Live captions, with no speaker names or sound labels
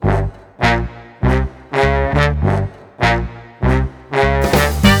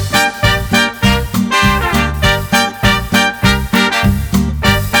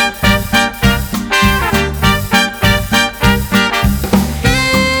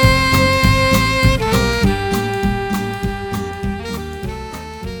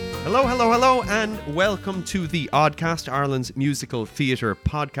welcome to the Oddcast, Ireland's musical theatre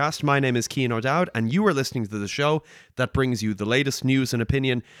podcast. My name is Cian O'Dowd, and you are listening to the show that brings you the latest news and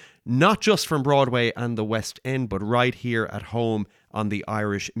opinion, not just from Broadway and the West End, but right here at home on the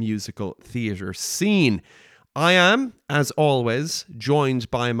Irish musical theatre scene. I am, as always, joined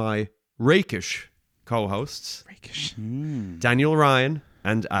by my rakish co-hosts, Daniel Ryan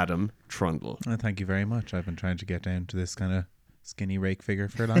and Adam Trundle. Thank you very much. I've been trying to get down to this kind of skinny rake figure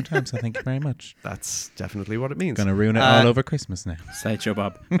for a long time, so thank you very much. That's definitely what it means. Gonna ruin it all over Christmas now. Sideshow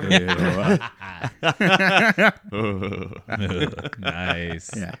Bob. Nice.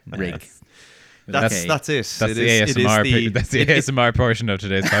 Yeah, rake. That's it. That's the ASMR portion of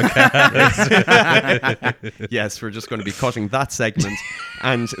today's podcast. Yes, we're just going to be cutting that segment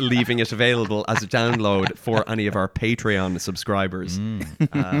and leaving it available as a download for any of our Patreon subscribers.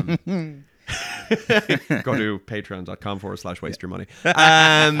 Go to patreon.com/waste your money.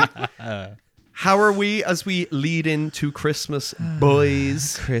 How are we as we lead into Christmas,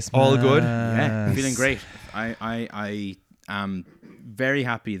 boys? Christmas. All good? Yeah, feeling great. I am very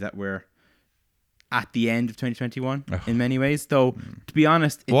happy that we're at the end of 2021 in many ways. Though, to be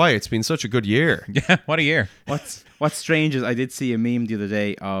honest... Boy, it's been such a good year. Yeah, what a year. What's strange is I did see a meme the other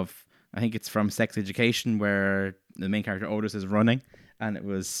day of, I think it's from Sex Education, where the main character Otis is running. And it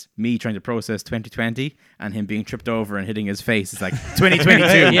was me trying to process 2020 and him being tripped over and hitting his face. It's like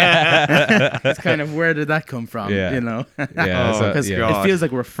 2022. Yeah. It's kind of, where did that come from? Yeah. You know? Yeah. Because it feels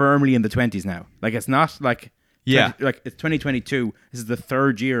like we're firmly in the 20s now. Like it's not like... Yeah. Like it's 2022. This is the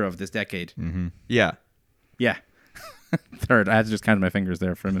third year of this decade. Mm-hmm. Yeah. Yeah. Third. I had to just count my fingers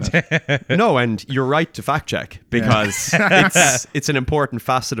there for a minute. No, and you're right to fact check because it's an important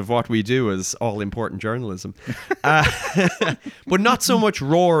facet of what we do as all important journalism. But not so much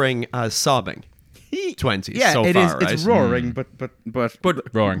roaring as sobbing. 20s Yeah, so it far, is. right? It's roaring, but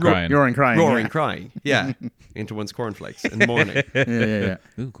Roaring, crying. roaring, crying, roaring, yeah. crying. Yeah, into one's cornflakes in the morning Yeah.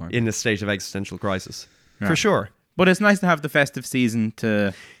 Ooh, corn. in a state of existential crisis. Yeah. For sure. But it's nice to have the festive season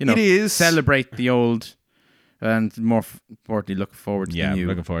to, It is. celebrate the old and more importantly look forward to the new.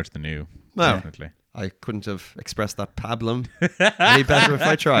 Looking forward to the new. Well, Definitely. I couldn't have expressed that pablum any better if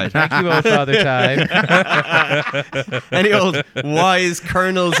I tried. Thank you, old Father Time. Any old wise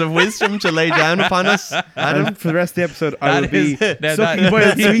kernels of wisdom to lay down upon us, Adam? And for the rest of the episode, I will be now sucking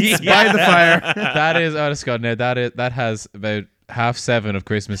boiled sweets by the fire. That is, honest God, now that has about 7:30 of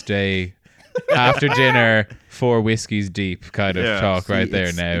Christmas Day, after dinner, 4 whiskeys deep kind of talk right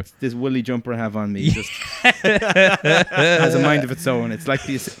there now. It's this woolly jumper I have on me just has a mind of its own. It's like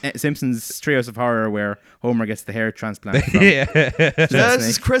the Simpsons Trios of Horror where Homer gets the hair transplant from. This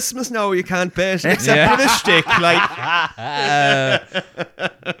is Christmas now, you can't bet, except for the shtick. Like,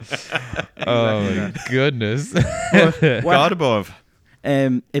 oh my goodness. God above.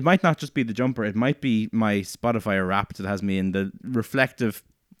 It might not just be the jumper. It might be my Spotify Wrapped that has me in the reflective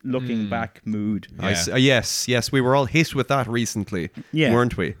looking back mood. Yeah. Yes, we were all hit with that recently,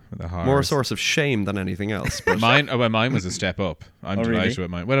 weren't we? The horrors. More a source of shame than anything else. But Mine was a step up. I'm delighted really? with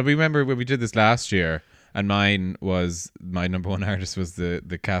mine. Well, I remember when we did this last year, and mine was, my number one artist was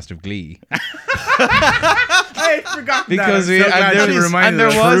the cast of Glee. I had forgotten Because that. we- and there you was- reminded and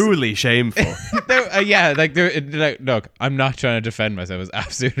us. there was- truly shameful. Look, I'm not trying to defend myself. It was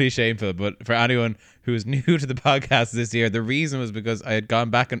absolutely shameful. But for anyone who is new to the podcast this year, the reason was because I had gone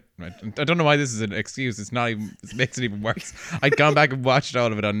back and I don't know why this is an excuse. It makes it even worse. I'd gone back and watched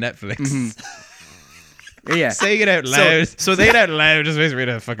all of it on Netflix. Mm-hmm. Yeah. Saying it out loud. So saying it out loud just makes me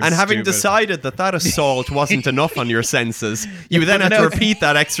really fucking And having stupid. decided that assault wasn't enough on your senses, you then had to repeat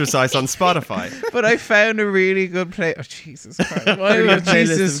that excercise on Spotify. But I found a really good play. Oh, Jesus Christ.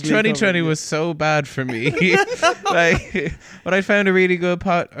 Jesus, 2020 was so bad for me. But I found a really good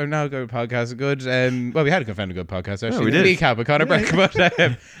podcast. We had found a good podcast, actually. we did. Recap with Conor Burke. But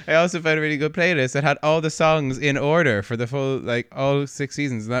I also found a really good playlist that had all the songs in order for the full, all 6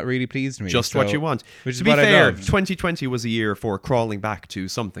 seasons. And that really pleased me. Just what you want. Which is To be what I fair, loved. 2020 was a year for crawling back to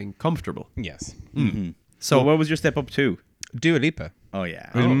something comfortable. Yes. So what was your step up to? Dua Lipa. Oh yeah.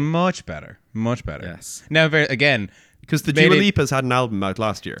 It was much better. Much better. Yes. Now, again... Because the Made Dua it- Lipas had an album out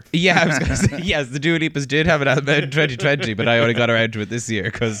last year. Yeah, I was going to say, yes, the Dua Lipas did have an album out in 2020, but I only got around to it this year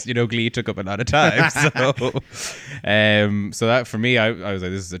because, Glee took up a lot of time. So that, for me, I was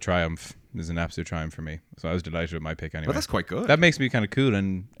like, this is a triumph. This is an absolute triumph for me. So I was delighted with my pick anyway. Well, that's quite good. That makes me kind of cool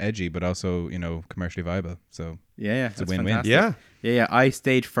and edgy, but also, commercially viable. So Yeah. it's a win-win. Yeah. Yeah. I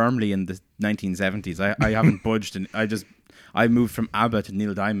stayed firmly in the 1970s. I haven't budged, and I moved from ABBA to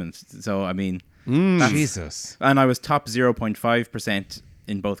Neil Diamond. So I mean, Jesus. and I was top 0.5%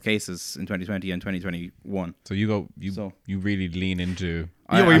 in both cases in 2020 and 2021. So you really lean into.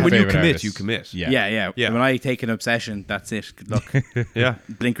 Yeah, when you favorite commit, artists. you commit. Yeah. Yeah. When I take an obsession, that's it. Good luck. Yeah.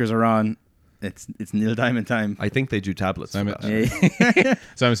 Blinkers are on. It's Neil Diamond time. I think they do tablets for I'm- that. Yeah.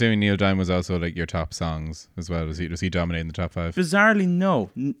 So I'm assuming Neil Diamond was also like your top songs as well. Was he dominating the top 5? Bizarrely,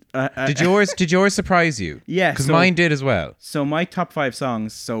 no. Did yours surprise you? Yeah, because so- mine did as well. So my top 5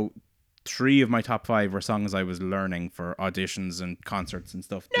 songs. So 3 of my top 5 were songs I was learning for auditions and concerts and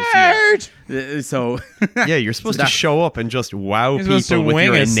stuff this year. So Yeah, you're supposed to show up and just wow You're supposed people to with wing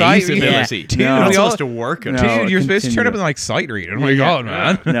your a innate sight read. ability. Yeah. Dude, No. you're not We all- supposed to work it. No. Dude, you're supposed to turn continue. up in like sight read. Oh my god,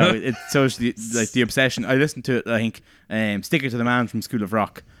 man! no, it's the obsession. I listened to it. I think "Stick It to the Man" from School of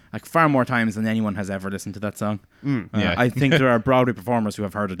Rock, like far more times than anyone has ever listened to that song. Yeah. I think there are Broadway performers who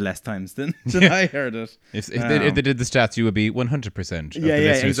have heard it less times than I heard it. If they did the stats, you would be 100%. Yeah,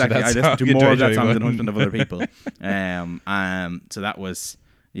 exactly. I listened to in more of that song than 2021. 100 of other people. So that was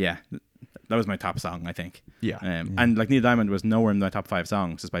that was my top song, I think. Yeah. And like Neil Diamond was nowhere in my top 5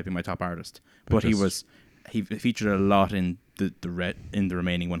 songs, despite being my top artist. But he featured a lot in the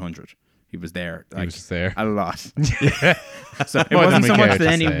remaining 100. He was there. Like, was just there. a lot. So it More than wasn't we so care much to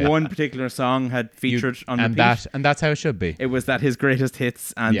that any say. one particular song had featured on and repeat. that's how it should be. It was that his greatest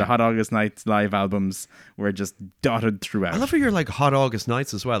hits and Yeah. the Hot August Nights live albums were just dotted throughout. I love how you're like Hot August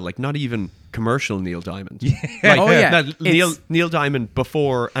Nights as well, like not even commercial Neil Diamond. Oh, yeah. Neil Diamond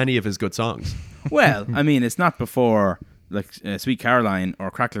before any of his good songs. Well, I mean, it's not before like Sweet Caroline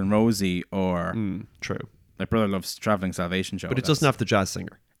or Crackling Rosie or True. My Brother Loves Traveling Salvation Show. But it doesn't have the jazz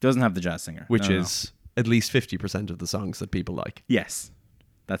singer, doesn't have the jazz singer, which No. is at least 50% of the songs that people like. Yes,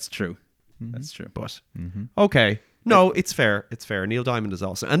 that's true. That's true. But okay. No, it's fair. It's fair. Neil Diamond is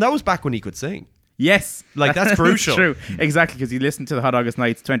awesome. And that was back when he could sing. Yes, Like, that's crucial. True, exactly. Because you listened to the Hot August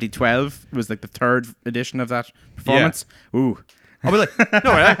Nights 2012 was like the 3rd edition of that performance. Ooh, I was like,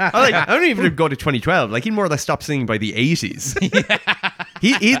 no, I don't even go to 2012. Like, he more or less stopped singing by the 80s.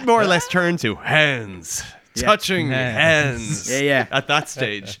 He'd more or less turned to hands. Touching hands. Yeah. At that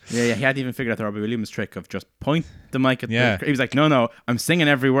stage. Yeah. He hadn't even figured out the Robbie Williams trick of just point the mic at Yeah. the. He was like, no, I'm singing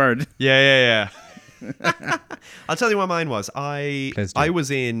every word. Yeah. I'll tell you what mine was. Please do. I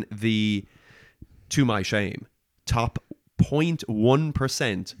was in the, to my shame, top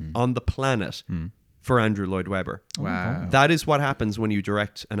 0.1% on the planet for Andrew Lloyd Webber. Wow. That is what happens when you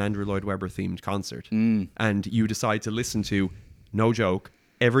direct an Andrew Lloyd Webber themed concert and you decide to listen to, no joke,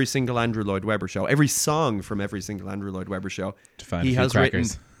 every single Andrew Lloyd Webber show, every song from every single Andrew Lloyd Webber show. To find a He few has crackers.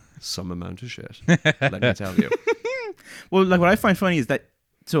 written some amount of shit. Let me tell you. Well, like what I find funny is that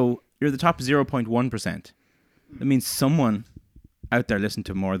so you're the top 0.1%. That means someone out there listened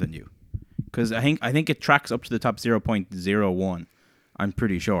to more than you. Because I think it tracks up to the top 0.01. I'm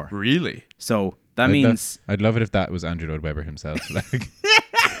pretty sure. Really? So that means I'd love it if that was Andrew Lloyd Webber himself. Like,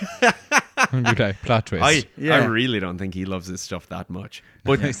 I'd be like, plot twist. I really don't think he loves his stuff that much.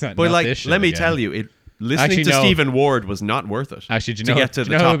 But He's not- but not like, this shit let me again. tell you, listening Actually, to no. Stephen Ward was not worth it. Actually, do you to know, get to do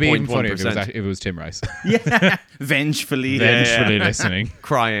the you know what top would be even funnier 0.1%, if it was Tim Rice. yeah, vengefully. Vengefully listening.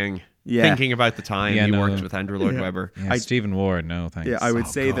 crying, Yeah. thinking about the time Yeah, he no. worked with Andrew Lloyd Webber. Yeah, Stephen Ward, no thanks. Yeah, I would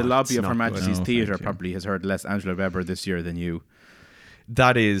say the God, lobby it's of Her not good. Majesty's No, Theatre thank you. probably has heard less Angela Weber this year than you,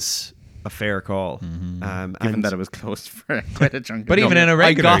 That is a fair call. Mm-hmm. given And that it was closed for quite a chunk. But of even time. in a I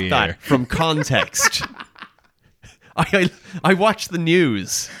regular got year. that from context. I watch the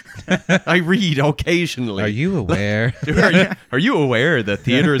news. I read occasionally. Are you aware? Are you aware that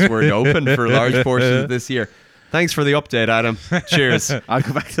theaters weren't open for large portions of this year? Thanks for the update, Adam. Cheers. I'll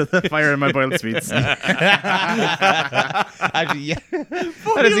go back to the fire in my boiled sweets. Actually, yeah.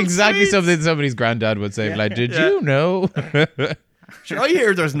 That is exactly something somebody's granddad would say. Like, did you know? I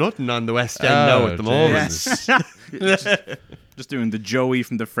hear there's nothing on the West End now at the moment. Jesus. Just doing the Joey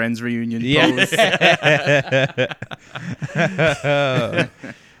from the Friends reunion Yeah. pose.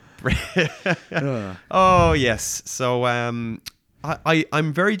 Oh yes. So I'm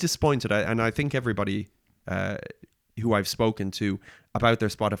very disappointed, and I think everybody who I've spoken to about their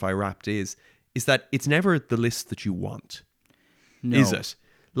Spotify Wrapped is that it's never the list that you want. No. Is it?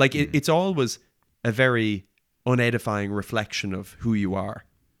 Like it's always a very unedifying reflection of who you are.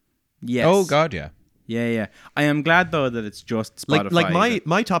 Yes. Oh God, yeah. Yeah. I am glad though that it's just Spotify. Like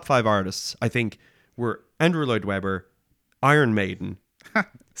my top 5 artists, I think, were Andrew Lloyd Webber, Iron Maiden,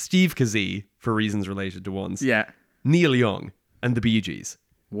 Steve Kazee for reasons related to ones, Yeah. Neil Young, and the Bee Gees.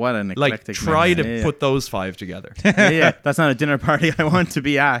 What an Like, eclectic try mix. to put those 5 together. Yeah. That's not a dinner party I want to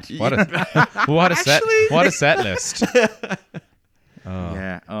be at. What a set list.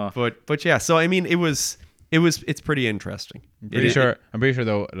 Yeah. Oh. But yeah, so I mean, it's pretty interesting. I'm pretty sure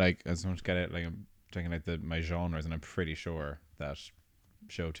though, like as much get it, like I'm checking out my genres, and I'm pretty sure that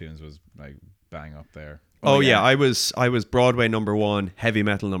show tunes was like bang up there. Oh yeah, I was Broadway number 1, heavy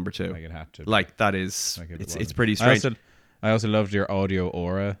metal number 2. Like it had to. Like that is, Like it's pretty strange. I also loved your audio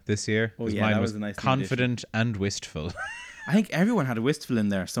aura this year. Oh 'cause yeah, mine that was was a nice confident and wistful. I think everyone had a wistful in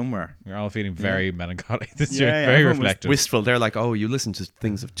there somewhere. We're all feeling very melancholic this Yeah, year. yeah, Very everyone was reflective. Wistful. They're like, oh, you listen to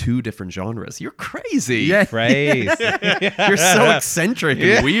things of 2 different genres. You're crazy. Yeah. Praise. You're so eccentric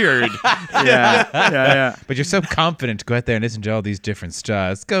and weird. yeah. But you're so confident to go out there and listen to all these different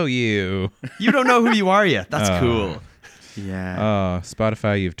styles. Go you. You don't know who you are yet. That's cool. Yeah. Oh,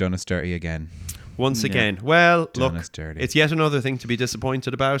 Spotify, you've done us dirty again. Once again. Well, Done look, us dirty. it's yet another thing to be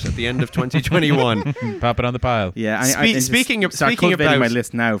disappointed about at the end of 2021. Pop it on the pile. Yeah, Speaking start speaking cultivating about my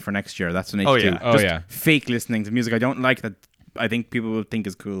list now for next year. That's what I need Oh, to yeah. do. Oh, Just yeah. fake listening to music I don't like that I think people will think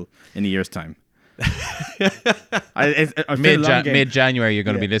is cool in a year's time. Mid-January, you're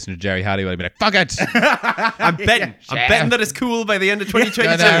going to be listening to Jerry Halliwell and be like, fuck it! I'm betting that it's cool by the end of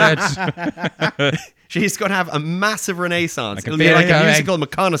 2022. She's going to have a massive renaissance. I can It'll be feel like it a coming. musical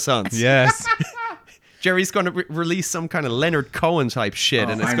reconnaissance. Yes. Jerry's going to release some kind of Leonard Cohen type shit,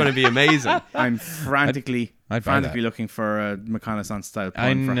 and it's going to be amazing. I'm frantically I'd buy that. looking for a reconnaissance style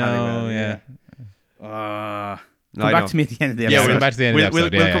I porn for know, Halliwell. yeah. Come back to me at the end of the Yeah, episode. we'll back to the end of the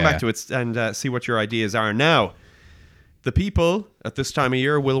episode. We'll Yeah, come yeah, back to it and see what your ideas are. Now, the people at this time of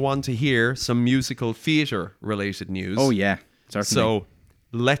year will want to hear some musical theatre related news. Oh yeah, certainly. So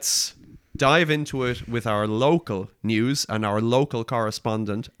let's dive into it with our local news and our local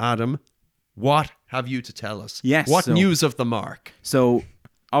correspondent, Adam. What have you to tell us? Yes, What so- news of the mark? So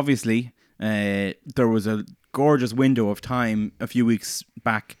obviously, there was a gorgeous window of time a few weeks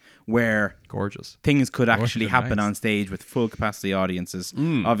back where Gorgeous. things could actually and happen nice. on stage with full capacity audiences.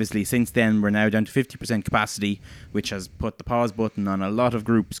 Obviously, since then, we're now down to 50% capacity, which has put the pause button on a lot of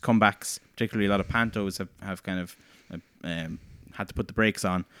groups' comebacks, particularly a lot of pantos have kind of had to put the brakes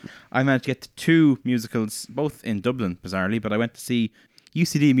on. I managed to get to 2 musicals, both in Dublin, bizarrely, but I went to see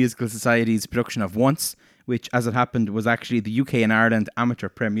UCD Musical Society's production of Once, which, as it happened, was actually the UK and Ireland amateur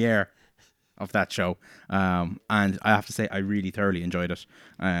premiere of that show, and I have to say I really thoroughly enjoyed it.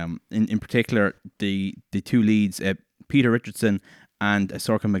 In particular, the 2 leads, Peter Richardson and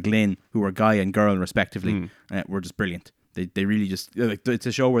Sorka McGlynn, who were guy and girl respectively, were just brilliant. They really just it's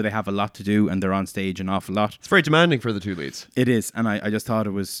a show where they have a lot to do and they're on stage an awful lot. It's very demanding for the 2 leads. It is, and I just thought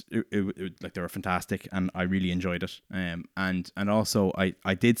it like they were fantastic, and I really enjoyed it. And also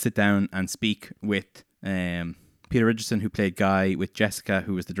I did sit down and speak with Peter Richardson, who played Guy, with Jessica,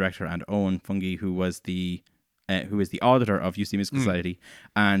 who was the director, and Owen Fungi, who is the auditor of UC Musical Society.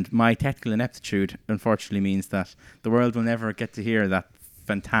 And my technical ineptitude, unfortunately, means that the world will never get to hear that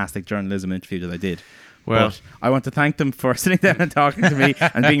fantastic journalism interview that I did. Well, but I want to thank them for sitting down and talking to me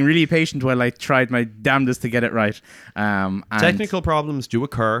and being really patient while I tried my damnedest to get it right. And technical problems do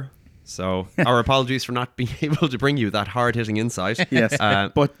occur, so our apologies for not being able to bring you that hard-hitting insight. Yes,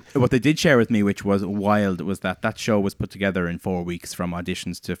 but what they did share with me, which was wild, was that show was put together in 4 weeks from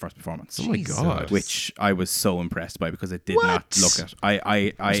auditions to first performance. Oh my God. Which I was so impressed by because I did not look at.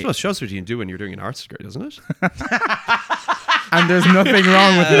 I suppose shows what you can do when you're doing an arts degree, doesn't it? and there's nothing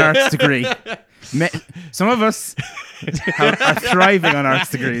wrong with an arts degree. Some of us are thriving on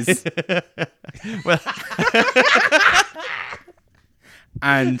arts degrees. Well,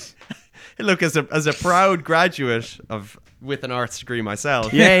 and look, as a proud graduate with an arts degree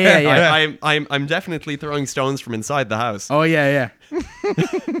myself, yeah. I'm definitely throwing stones from inside the house. Oh yeah.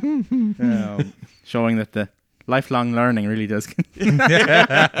 Showing that the lifelong learning really does. As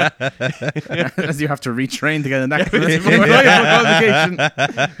you have to retrain to get an academic qualification.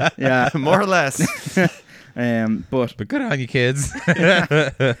 Yeah, More or less. But good on you, kids.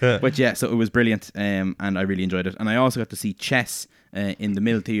 but yeah, so it was brilliant, and I really enjoyed it. And I also got to see Chess in the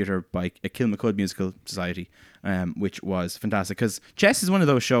Mill Theatre by Kilmacud Musical Society, which was fantastic because Chess is one of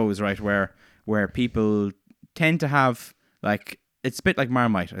those shows, right, where people tend to have like. It's a bit like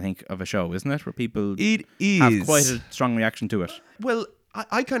Marmite, I think, of a show, isn't it? Where people have quite a strong reaction to it. Well,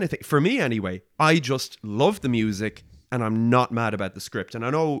 I kind of think, for me anyway, I just love the music and I'm not mad about the script. And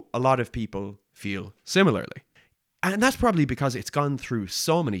I know a lot of people feel similarly. And that's probably because it's gone through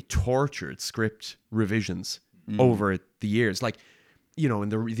so many tortured script revisions over the years. Like, you know, in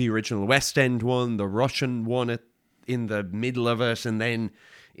the original West End one, the Russian one in the middle of it, and then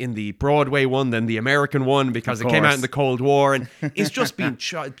in the Broadway one, then the American one, because it came out in the Cold War, and it's just been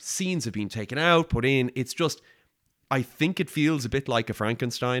scenes have been taken out, put in. It's just, I think it feels a bit like a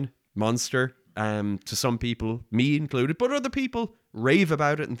Frankenstein monster to some people, me included, but other people rave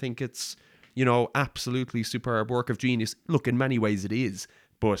about it and think it's, you know, absolutely superb work of genius. Look, in many ways it is,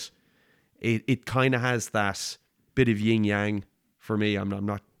 but it kind of has that bit of yin yang for me. I'm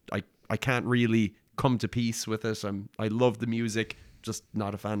not. I can't really come to peace with it. I love the music, just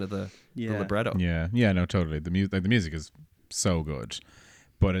not a fan of the libretto. Yeah, no, totally. The music is so good,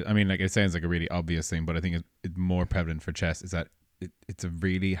 but it sounds like a really obvious thing, but I think it's more prevalent for chess is that it's a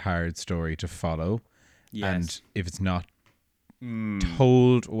really hard story to follow, and if it's not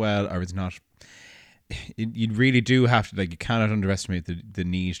told well, or it's not, you really do have to, like, you cannot underestimate the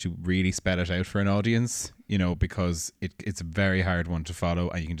need to really spell it out for an audience, because it's a very hard one to follow,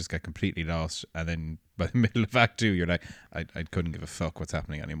 and you can just get completely lost, and then by the middle of Act 2 you're like, I couldn't give a fuck what's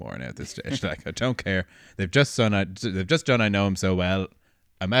happening anymore now at this stage. Like, I don't care. They've just done I Know Him So Well.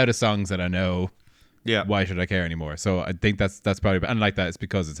 I'm out of songs that I know. Yeah. Why should I care anymore? So I think that's probably, and like that, it's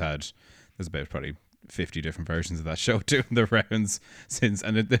because there's about probably 50 different versions of that show doing the rounds since,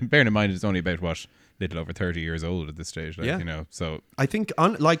 and bearing in mind it's only about little over 30 years old at this stage, so I think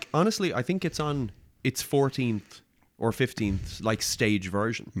honestly I think it's on its 14th or 15th like stage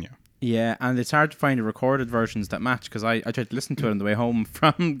version. Yeah, and it's hard to find recorded versions that match, because I tried to listen to it on the way home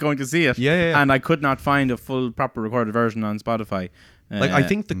from going to see it, and I could not find a full proper recorded version on Spotify. I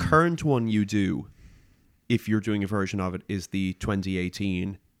think the current one you do, if you're doing a version of it, is the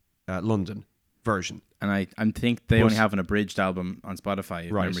 2018 London version. And I think they only have an abridged album on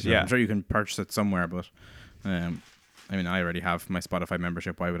Spotify. Right, I'm sure you can purchase it somewhere, but I already have my Spotify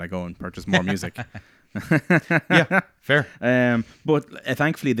membership. Why would I go and purchase more music? Yeah, fair. But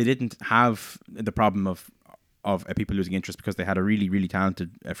thankfully they didn't have the problem of people losing interest, because they had a really, really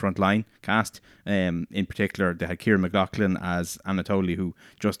talented frontline cast. In particular, they had Ciaran McLaughlin as Anatoly, who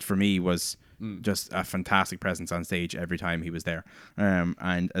just for me was just a fantastic presence on stage every time he was there.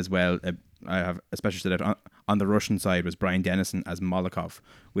 And as well, I have especially stood out on the Russian side was Brian Dennison as Molokov,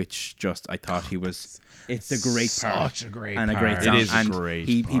 which just I thought he was. It's a great part, such a great and part. a great song. It is and a great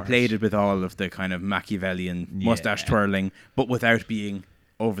he part. played it with all of the kind of Machiavellian mustache twirling, but without being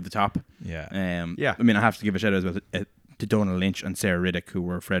over the top. Yeah. I have to give a shout out as well to Donal Lynch and Sarah Riddick, who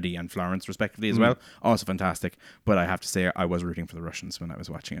were Freddie and Florence respectively as well. Also fantastic. But I have to say I was rooting for the Russians when I was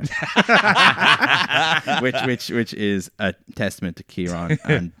watching it. which is a testament to Ciaran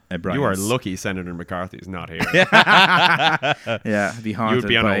and Brian. You are lucky Senator McCarthy's not here. Yeah, be haunted. You would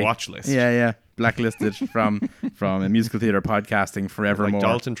be on a watch list. Yeah. Blacklisted from a musical theatre podcasting forevermore. Like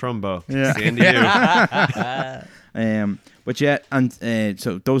Dalton Trumbo. Yeah. Seeing to you. But yeah, and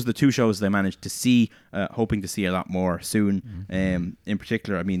so those are the two shows that I managed to see, hoping to see a lot more soon. In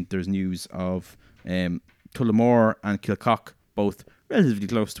particular, there's news of Tullamore and Kilcock, both relatively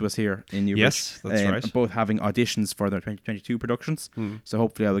close to us here in Newbridge. Yes, that's right. Both having auditions for their 2022 productions. So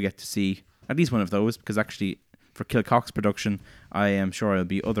hopefully I will get to see at least one of those, because actually for Kilcock's production, I am sure I'll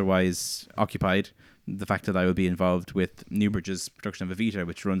be otherwise occupied. The fact that I will be involved with Newbridge's production of Evita,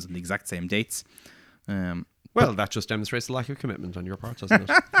 which runs on the exact same dates. Well, that just demonstrates the lack of commitment on your part, doesn't it?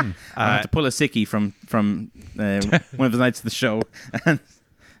 I had to pull a sickie from one of the nights of the show and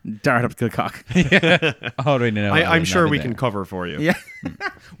dart up to Kilcock. Already know. I'm sure we can cover for you. Yeah.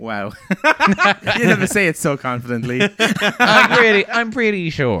 Wow. You never say it so confidently. I'm pretty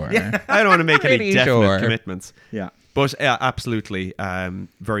sure. I don't want to make any Pretty definite sure. commitments. Yeah. But absolutely,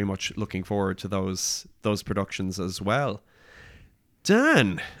 very much looking forward to those productions as well.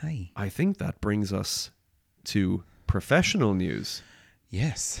 Dan, Hi. I think that brings us to professional news.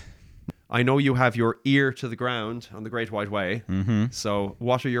 Yes. I know you have your ear to the ground on the Great White Way. Mm-hmm. So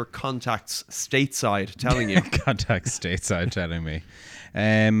what are your contacts stateside telling you? Contacts stateside telling me.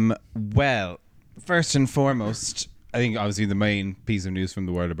 Well, first and foremost, I think obviously the main piece of news from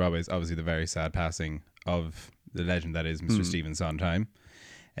the world of Broadway is obviously the very sad passing of the legend that is Mr. Stephen Sondheim.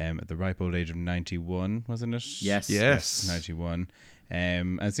 At the ripe old age of 91, wasn't it? Yes. 91.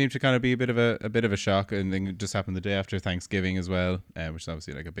 And it seemed to kind of be a bit of a shock, and then it just happened the day after Thanksgiving as well, which is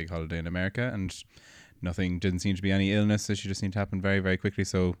obviously like a big holiday in America, and didn't seem to be any illness. So she just seemed to happen very, very quickly.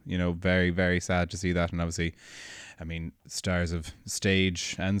 So very, very sad to see that. And obviously, stars of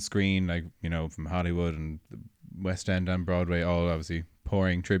stage and screen, like from Hollywood and the West End and Broadway, all obviously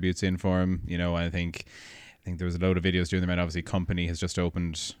pouring tributes in for him. I think there was a load of videos doing them, and obviously Company has just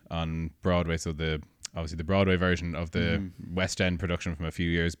opened on Broadway, so the Broadway version of the West End production from a few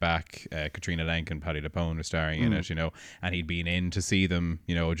years back, Katrina Lenk and Patti LuPone were starring in it, and he'd been in to see them,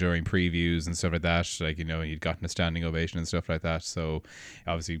 during previews and stuff like that, he'd gotten a standing ovation and stuff like that, so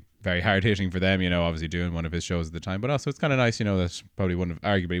obviously very hard hitting for them, obviously doing one of his shows at the time, but also it's kind of nice, that's probably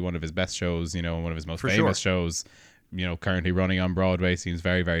arguably one of his best shows, one of his most famous shows, currently running on Broadway, seems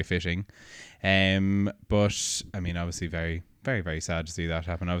very, very fitting. But obviously very, very, very sad to see that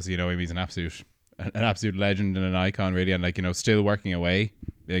happen. Obviously, he's an absolute legend and an icon, really, and still working away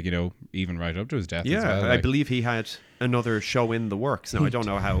like, even right up to his death. Yeah, as well, I like. believe he had another show in the works. Now, I don't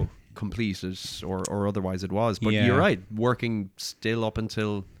know how completed or otherwise it was, but Yeah. you're right, working still up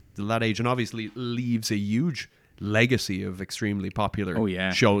until that age, and obviously leaves a huge legacy of extremely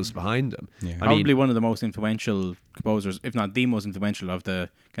popular shows behind him. Yeah. Probably one of the most influential composers, if not the most influential, of the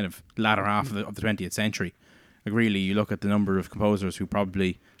kind of latter half of the 20th century. Like, really, you look at the number of composers who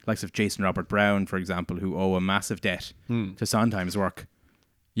probably, likes of Jason Robert Brown, for example, who owe a massive debt to Sondheim's work.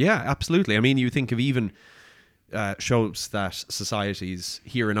 Yeah, absolutely. I mean, you think of even shows that societies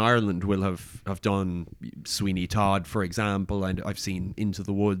here in Ireland will have done. Sweeney Todd, for example, and I've seen Into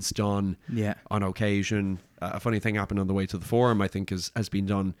the Woods done on occasion. A funny thing happened on the way to the Forum, I think, has been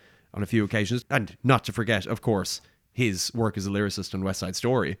done on a few occasions. And not to forget, of course, his work as a lyricist on West Side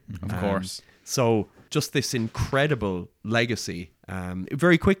Story. Of course. So just this incredible legacy.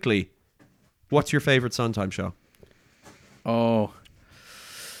 Very quickly, what's your favourite Sondheim show? Oh,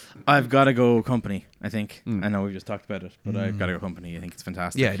 I've got to go Company, I think. I know we've just talked about it, but I've got to go Company. I think it's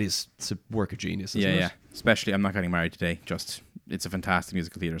fantastic. Yeah, it is. It's a work of genius, isn't it? Yeah. Especially I'm Not Getting Married Today. Just, it's a fantastic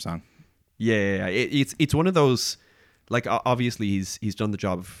musical theatre song. Yeah. It's one of those, like, obviously he's done the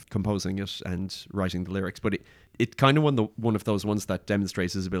job of composing it and writing the lyrics, but it kind of one of those ones that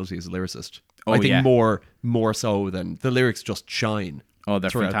demonstrates his ability as a lyricist. I think more so than the lyrics just shine. Oh,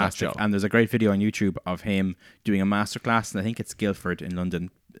 they're throughout that fantastic. show. And there's a great video on YouTube of him doing a masterclass, and I think it's Guildford in London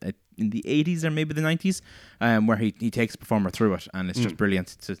in the 80s or maybe the 90s, where he takes a performer through it, and it's just brilliant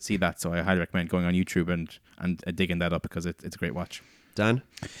to see that. So I highly recommend going on YouTube and digging that up, because it's a great watch. Dan?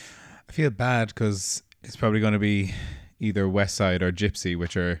 I feel bad because it's probably going to be either West Side or Gypsy,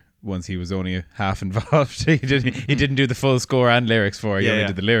 which are ones he was only half involved. He didn't do the full score and lyrics for. He only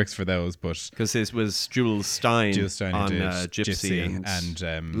did the lyrics for those, but Because this was Jules Stein on who did Gypsy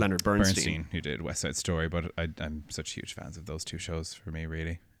and Leonard Bernstein. who did West Side Story. But I'm such huge fans of those two shows for me,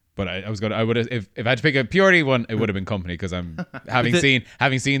 really. But I would have, if I had to pick a purely one, it would have been Company, because I'm having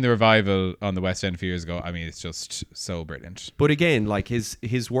seen the revival on the West End a few years ago. I mean, it's just so brilliant. But again, like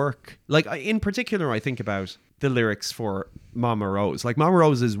his work, like in particular, I think about the lyrics for Mama Rose. Like, Mama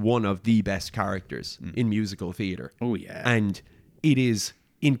Rose is one of the best characters in musical theatre. Oh, yeah. And it is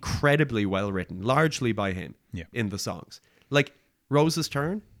incredibly well written, largely by him in the songs. Like, Rose's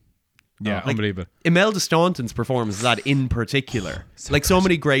Turn. Yeah, unbelievable. Imelda Staunton's performance of that in particular. So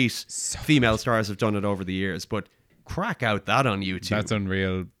many great female stars have done it over the years, but crack out that on YouTube. That's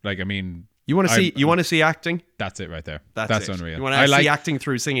unreal. Like, I mean, you want to see acting? That's it right there. That's it. Unreal. You want to see acting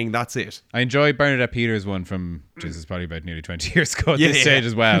through singing? That's it. I enjoy Bernadette Peters' one from, Jesus, probably about nearly 20 years ago at this stage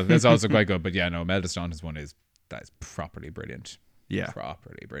as well. That's also quite good. But yeah, no, Imelda Staunton's one is properly brilliant. Yeah.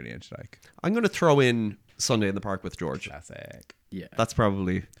 Properly brilliant. Like, I'm going to throw in Sunday in the Park with George. classic. Yeah. That's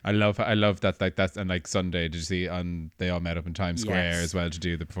probably... I love that, like, that's, and like Sunday, did you see they all met up in Times Square as well to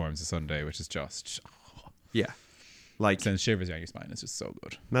do the performance of Sunday, which is just Yeah. Like, sends shivers down your spine. It's just so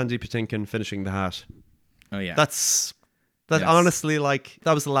good. Mandy Patinkin finishing the hat. Oh, yeah. That's honestly, like,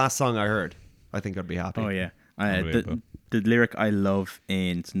 that was the last song I heard. I think I'd be happy. Oh, yeah. Unbelievable. The lyric I love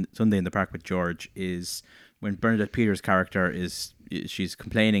in Sunday in the Park with George is when Bernadette Peters' character she's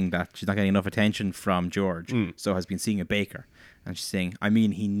complaining that she's not getting enough attention from George, so has been seeing a baker. And she's saying, I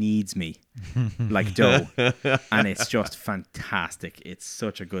mean, he needs me like dough. And it's just fantastic. It's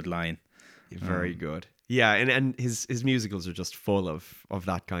such a good line. Very good. Yeah, and his musicals are just full of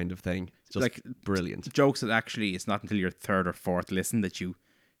that kind of thing. Just like brilliant. Jokes that actually it's not until your third or fourth listen that you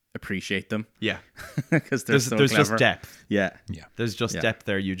appreciate them. Yeah. Because There's just depth. Yeah. There's just depth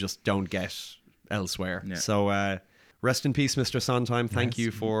there you just don't get elsewhere. Yeah. So rest in peace, Mr. Sondheim. Thank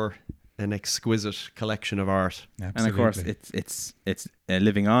you for an exquisite collection of art. Absolutely. And of course, it's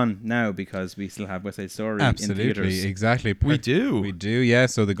living on now because we still have West Side Story in theaters. Exactly. We do. Yeah.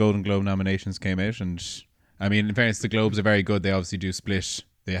 So the Golden Globe nominations came out, and I mean, in fairness, the Globes are very good. They obviously do split.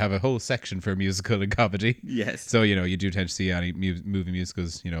 They have a whole section for musical and comedy. Yes. So, you do tend to see any movie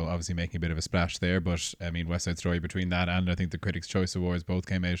musicals, obviously making a bit of a splash there. But, I mean, West Side Story, between that and I think the Critics' Choice Awards, both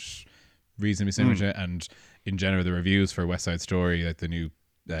came out reasonably similar. And in general, the reviews for West Side Story, like the new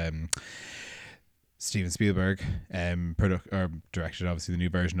Steven Spielberg directed, obviously, the new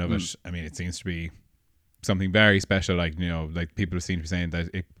version of it. I mean, it seems to be something very special. Like, like people seem to be saying that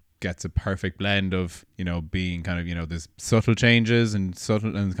it gets a perfect blend of being kind of there's subtle changes and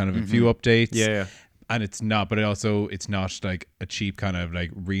kind of a few updates, and it's not like a cheap kind of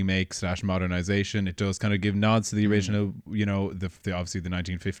like remake / modernization. It does kind of give nods to the original, the obviously the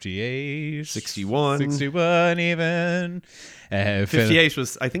 1958 61 even 58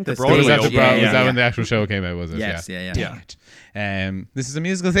 was, I think, the was Broadway that opening. was that when the actual show came out, was it? Yes, yeah. This is a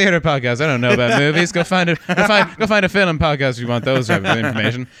musical theatre podcast. I don't know about movies. Go find a film podcast if you want those type of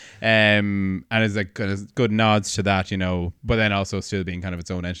information. And it's like good nods to that, but then also still being kind of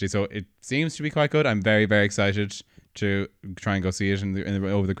its own entity. So it seems to be quite good. I'm very, very excited to try and go see it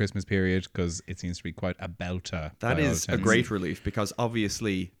over the Christmas period, because it seems to be quite a belter. That is a great relief, because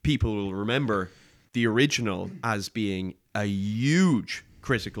obviously people will remember the original as being a huge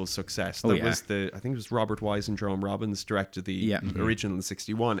critical success. I think it was Robert Wise and Jerome Robbins directed the original in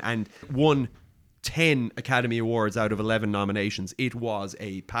 1961 and won 10 Academy Awards out of 11 nominations. It was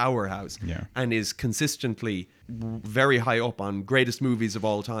a powerhouse and is consistently very high up on greatest movies of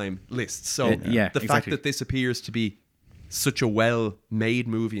all time lists. So the fact that this appears to be such a well-made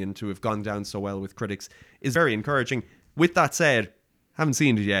movie and to have gone down so well with critics is very encouraging. With that said, haven't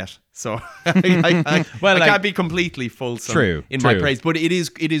seen it yet, so I can't be completely fulsome in my praise. But it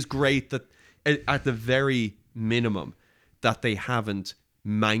is great that at the very minimum that they haven't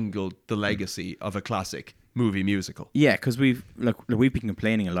mangled the legacy of a classic movie musical. Yeah, because we've been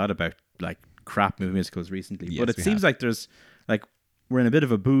complaining a lot about like crap movie musicals recently, but it seems like there's like we're in a bit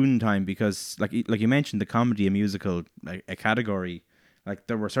of a boon time, because like you mentioned, the comedy and musical a category, like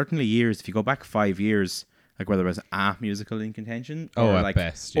there were certainly years, if you go back 5 years, like where there was a musical in contention, or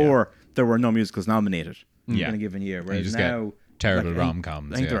best, or there were no musicals nominated in a given year. Whereas just now, terrible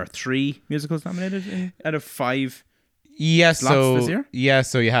rom-coms. I think there are 3 musicals nominated out of 5. Yeah, this year? Yeah,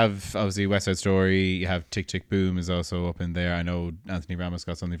 so you have obviously West Side Story, you have Tick Tick Boom is also up in there. I know Anthony Ramos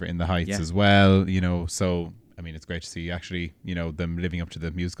got something for In the Heights as well, so I mean, it's great to see actually, them living up to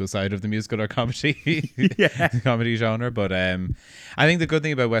the musical side of the musical or comedy, comedy genre. But I think the good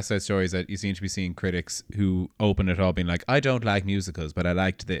thing about West Side Story is that you seem to be seeing critics who open it all being like, I don't like musicals, but I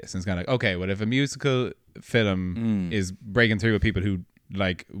liked this. And it's kind of like, okay, well, if a musical film is breaking through with people who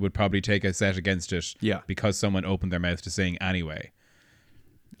like would probably take a set against it because someone opened their mouth to sing anyway,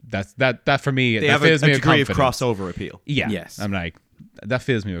 that for me, they that have fills a me with degree of confidence. crossover appeal. Yeah. Yes. I'm like, that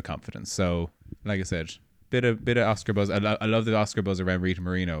fills me with confidence. So, like I said, bit of Oscar buzz. I love the Oscar buzz around Rita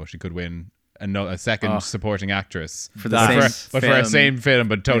Moreno. She could win a second supporting actress for the for a same film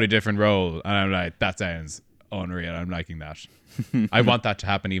but totally different role. And I'm like, that sounds unreal. I'm liking that. I want that to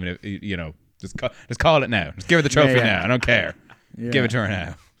happen, even if just call it now. Just give her the trophy now. I don't care. Give it to her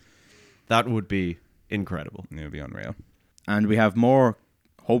now. That would be incredible. It would be unreal. And we have more,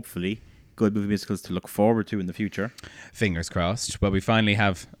 hopefully, good movie musicals to look forward to in the future. Fingers crossed. Well, we finally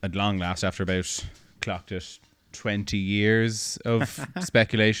have, at long last, after about clocked it 20 years of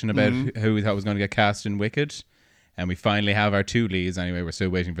speculation about who we thought was going to get cast in Wicked, and we finally have our 2 leads. Anyway, we're still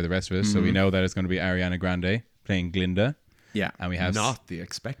waiting for the rest of it, so we know that it's going to be Ariana Grande playing Glinda. Yeah, and we have not the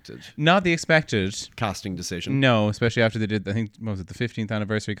expected casting decision. No, especially after they did, I think, what was it, the 15th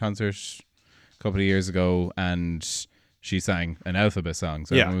anniversary concert a couple of years ago, and she sang an Alphabet song,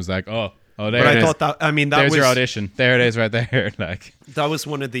 so everyone was like, oh, there but it is. I thought that, I mean, that there's was your audition. There it is, right there. Like, that was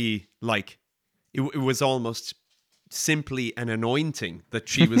one of the It was almost simply an anointing that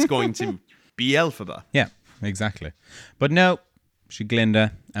she was going to be Elphaba. Yeah, exactly. But no, she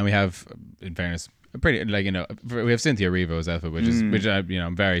Glinda, and we have, in fairness, a pretty we have Cynthia Erivo as Elphaba, which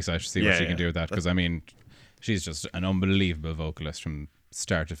I'm very excited to see what she can do with that, because I mean, she's just an unbelievable vocalist from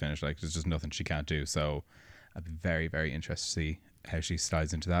start to finish. Like, there's just nothing she can't do. So I'd be very, very interested to see how she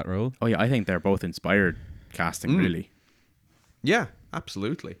slides into that role. Oh yeah, I think they're both inspired casting, really. Yeah,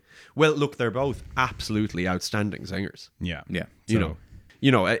 absolutely. Well, look, they're both absolutely outstanding singers. Yeah. Yeah.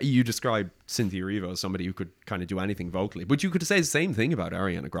 You described Cynthia Erivo as somebody who could kind of do anything vocally, but you could say the same thing about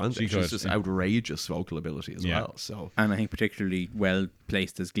Ariana Grande. She's just outrageous vocal ability as well. So, and I think particularly well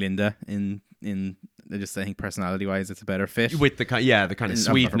placed as Glinda in just, I think personality wise, it's a better fit with the kind of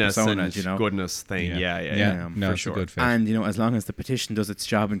sweetness persona, and goodness thing. Yeah. No, for sure. A good fit. And as long as the petition does its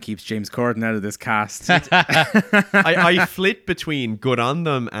job and keeps James Corden out of this cast, I flit between good on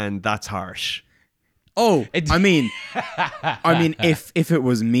them and that's harsh. Oh, I mean, if it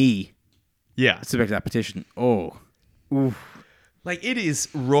was me, subject to that petition, like, it is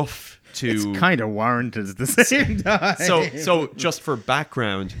rough to. It's kind of warranted at the same time. So just for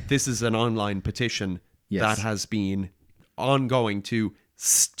background, this is an online petition that has been ongoing to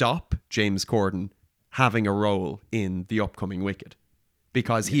stop James Corden having a role in the upcoming Wicked,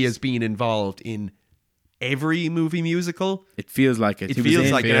 because he has been involved in every movie musical. It feels like it. It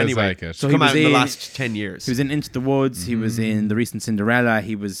feels like it anyway. Like it. So come out in the last 10 years. He was in Into the Woods. He was in the recent Cinderella.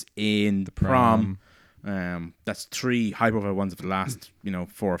 He was in The Prom. That's 3 high-profile ones of the last 4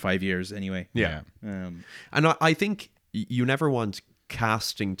 or 5 years anyway. Yeah. And I think you never want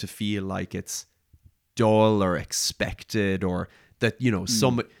casting to feel like it's dull or expected or that, you know,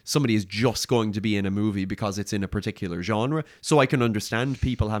 somebody is just going to be in a movie because it's in a particular genre. So I can understand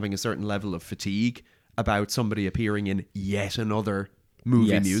people having a certain level of fatigue about somebody appearing in yet another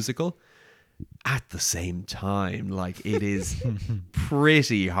movie musical. At the same time, like, it is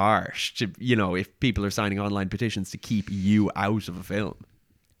pretty harsh to, you know, if people are signing online petitions to keep you out of a film.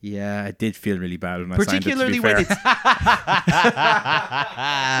 Yeah, I did feel really bad when I signed it, to be Particularly when fair. it's...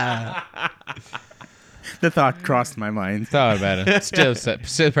 The thought crossed my mind. Thought about it.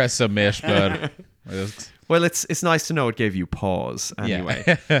 Still press submit, but Well, it's nice to know it gave you pause anyway.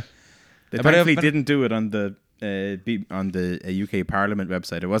 Yeah. They thankfully didn't do it on the UK Parliament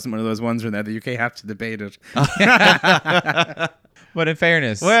website. It wasn't one of those ones where now the UK have to debate it. But in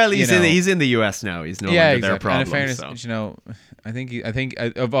fairness, Well, he's in the US now. He's no longer their problem. And in fairness, you know, I think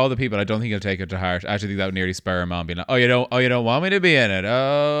of all the people, I don't think he'll take it to heart. I actually think that would nearly spur him on, being like, "Oh, you don't want me to be in it?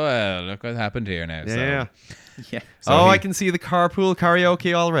 Oh, well, look what happened here now." Yeah. Yeah. So I can see the carpool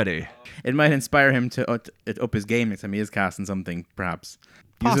karaoke already. It might inspire him to up his game next time he is casting something, perhaps.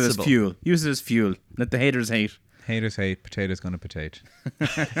 Use it as Possible. fuel. Use it as fuel. Let the haters hate. Haters hate, potatoes gonna potato.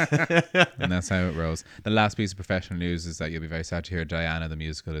 And that's how it rolls. The last piece of professional news is that you'll be very sad to hear Diana the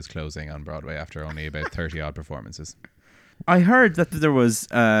musical is closing on Broadway after only about 30 odd performances. I heard that there was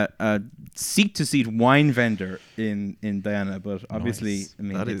a seat-to-seat wine vendor in Diana, but obviously, Nice. I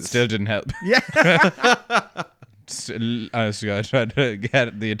mean, That is- Still didn't help. yeah. Honestly, I tried to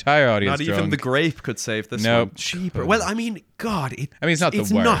get the entire audience Not even drunk. the grape could save this Nope. one. Cheaper. Well, I mean, God, it's not the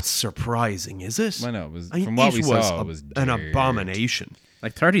it's not worst. surprising, is it? Well, no, it was, I mean, from what it we was saw, it was an dirt. abomination.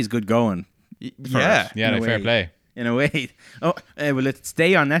 Like 30 is good going. Yeah. Yeah, in a no, fair way. play. In a way. Oh, will it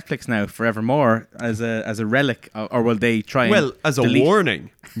stay on Netflix now forevermore as a relic, or will they try? Well, as a delete? warning,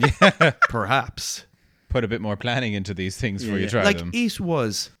 perhaps. Put a bit more planning into these things before Yeah, you yeah. try Like, them. it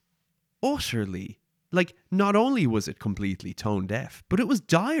was utterly, like, not only was it completely tone deaf, but it was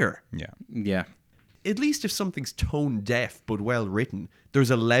dire. Yeah. Yeah. At least if something's tone deaf but well written,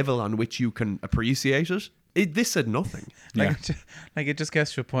 there's a level on which you can appreciate it. This said nothing. Like it just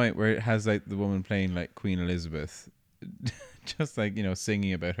gets to a point where it has like the woman playing like Queen Elizabeth, just like, you know,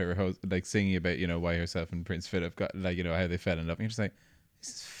 singing about her host, like singing about, you know, why herself and Prince Philip got, like, you know, how they fell in love. And you're just like, this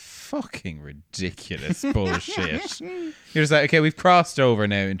is fucking ridiculous bullshit. You're just like, okay, we've crossed over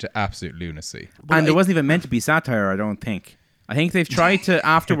now into absolute lunacy. And it wasn't even meant to be satire, I don't think. I think they've tried to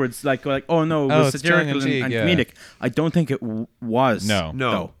afterwards, like, go like, oh no, it Oh, was it's satirical tongue-in-cheek, and yeah. comedic. I don't think it was. No.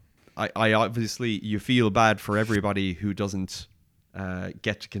 No. I obviously, you feel bad for everybody who doesn't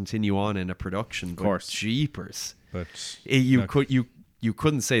get to continue on in a production. Of course. Jeepers. But You look, you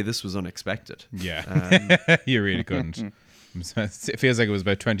couldn't say this was unexpected. yeah, you really couldn't. It feels like it was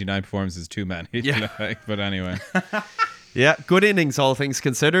about 29 performances too many. Yeah. Like, but anyway. Yeah, good innings, all things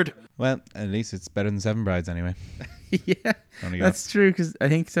considered. Well, at least it's better than Seven Brides anyway. Yeah, Only got- that's true, because I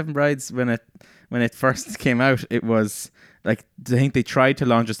think Seven Brides, when it first came out, it was like, I think they tried to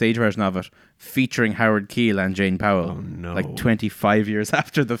launch a stage version of it featuring Howard Keel and Jane Powell. Oh, no. Like 25 years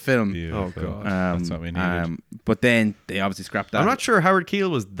after the film. Beautiful. Oh, God. That's what we needed. But then they obviously scrapped that. I'm not sure Howard Keel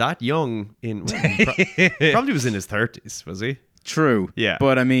was that young. Probably was in his 30s, was he? True. Yeah.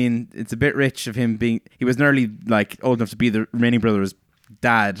 But I mean, it's a bit rich of him being. He was nearly like old enough to be the remaining brother's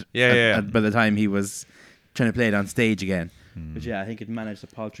dad. By the time he was trying to play it on stage again. But yeah, I think it managed a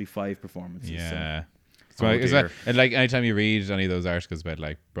paltry 5 performances. So. Yeah. Oh, So it's dear. like, and like anytime you read any of those articles about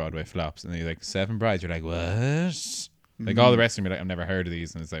like Broadway flops and you're like Seven Brides, you're like, what? Like all the rest of them, you're like, I've never heard of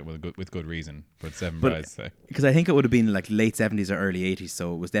these, and it's like, well, with good reason. But Seven Brides, like, Because I think it would have been like late 70s or early 80s,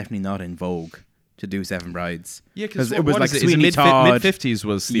 so it was definitely not in vogue to do Seven Brides. Yeah, because it was like Sweeney Todd. mid-50s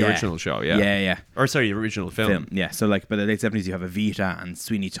was the original show, yeah. Yeah. Or sorry, the original film. Yeah, so like by the late 70s you have Evita and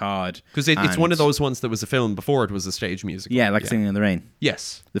Sweeney Todd. Because it's and- one of those ones that was a film before it was a stage musical. Yeah, like Singing in the Rain.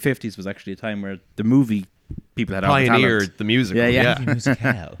 Yes. The 50s was actually a time where the movie people had all the Pioneered talent. the musical. Yeah.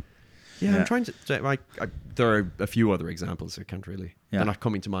 Yeah, Yeah. I'm trying to... there are a few other examples I can't really... Yeah. They're not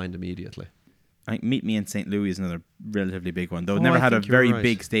coming to mind immediately. I think Meet Me in St. Louis is another relatively big one, though it Oh, never I had a think you're very right.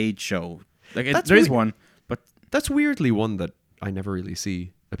 big stage show. Like That's there is weird. one, but That's weirdly one that I never really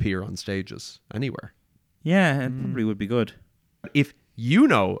see appear on stages anywhere. yeah, it probably would be good. If you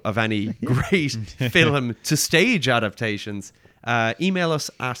know of any great film to stage adaptations, email us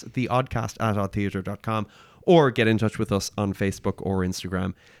at theoddcast@oddtheatre.com or get in touch with us on Facebook or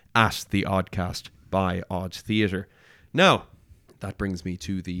Instagram at The Oddcast by Odd Theatre. Now, that brings me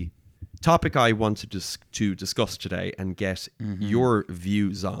to the topic I wanted to discuss today and get your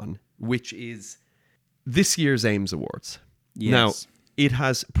views on, which is this year's Ames Awards. Yes. Now, it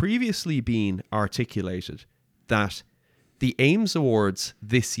has previously been articulated that the Ames Awards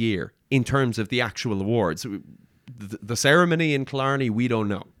this year, in terms of the actual awards, the ceremony in Killarney, we don't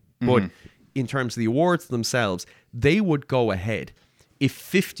know. But in terms of the awards themselves, they would go ahead if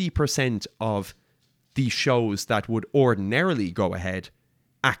 50% of the shows that would ordinarily go ahead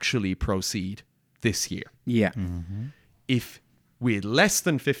actually proceed this year. Yeah. If we had less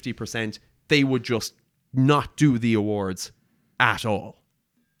than 50%, they would just not do the awards at all.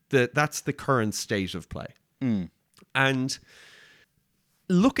 That's the current state of play. And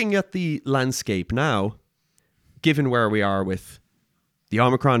looking at the landscape now, given where we are with the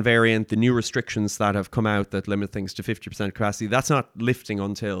Omicron variant, the new restrictions that have come out that limit things to 50% capacity, that's not lifting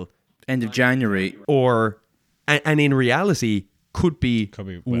until End of January. And in reality, could be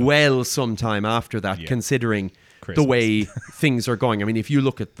well sometime after that, considering Christmas. the way things are going. I mean, if you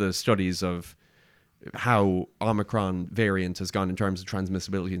look at the studies of how Omicron variant has gone in terms of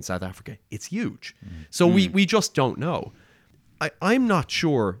transmissibility in South Africa, it's huge. So we just don't know. I'm not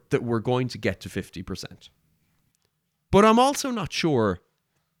sure that we're going to get to 50%. But I'm also not sure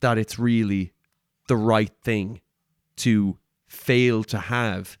that it's really the right thing to fail to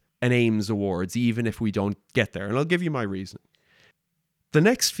have an Ames Awards, even if we don't get there. And I'll give you my reasoning. The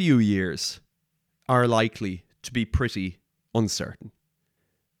next few years are likely to be pretty uncertain.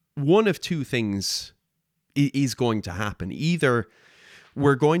 One of two things is going to happen. Either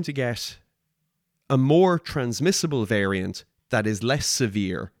we're going to get a more transmissible variant that is less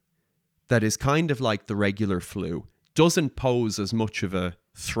severe, that is kind of like the regular flu, doesn't pose as much of a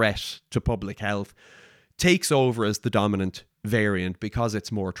threat to public health, takes over as the dominant variant because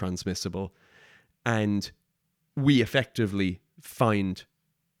it's more transmissible, and we effectively find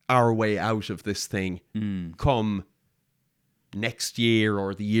our way out of this thing come next year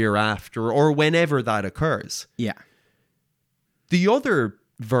or the year after or whenever that occurs. Yeah. The other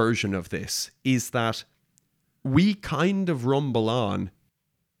version of this is that we kind of rumble on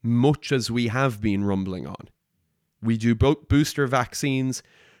much as we have been rumbling on. We do booster vaccines.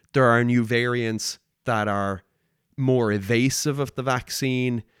 There are new variants that are more evasive of the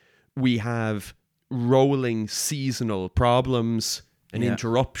vaccine. We have rolling seasonal problems and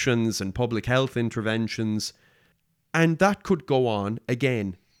interruptions and public health interventions. And that could go on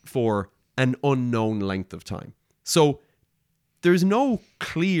again for an unknown length of time. So there's no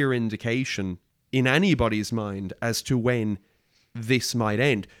clear indication in anybody's mind as to when this might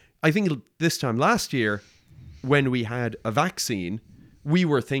end. I think this time last year, when we had a vaccine, we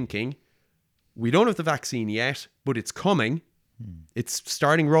were thinking, we don't have the vaccine yet, but it's coming. It's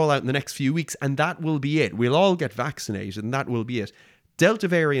starting rollout in the next few weeks, and that will be it. We'll all get vaccinated, and that will be it. Delta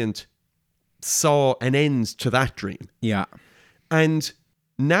variant saw an end to that dream. Yeah. And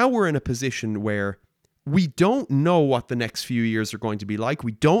now we're in a position where we don't know what the next few years are going to be like.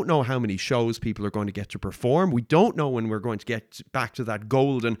 We don't know how many shows people are going to get to perform. We don't know when we're going to get back to that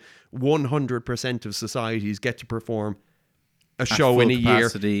golden 100% of societies get to perform a show in a year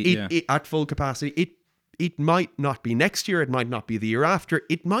at full capacity. It might not be next year. It might not be the year after.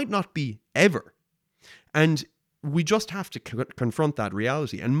 It might not be ever. And we just have to confront that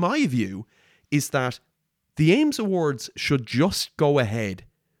reality. And my view is that the Ames Awards should just go ahead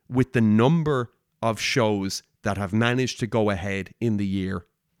with the number of shows that have managed to go ahead in the year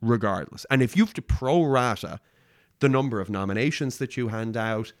regardless. And if you have to prorata the number of nominations that you hand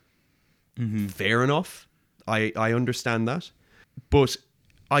out, fair enough. I understand that. But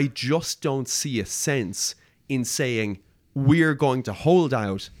I just don't see a sense in saying we're going to hold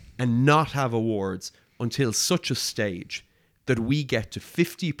out and not have awards until such a stage that we get to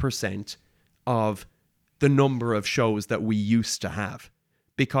 50% of the number of shows that we used to have.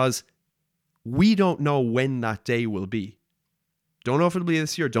 Because we don't know when that day will be. Don't know if it'll be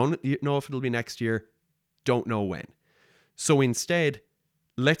this year. Don't know if it'll be next year. Don't know when. So instead,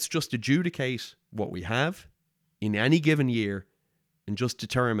 let's just adjudicate what we have in any given year and just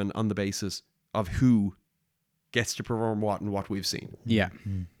determine on the basis of who gets to perform what and what we've seen. Yeah.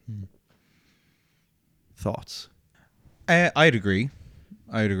 Thoughts? I'd agree.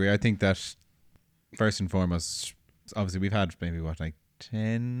 I think that first and foremost, obviously we've had maybe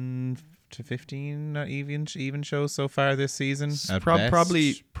 10 to 15 even shows so far this season.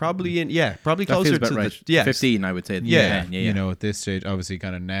 Probably That closer feels about to right. 15, I would say. Yeah. You know, at this stage, obviously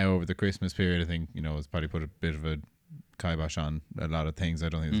kind of now over the Christmas period, I think, you know, it's probably put a bit of a kibosh on a lot of things. I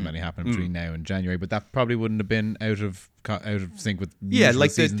don't think there's many happening between now and January, but that probably wouldn't have been out of sync with usual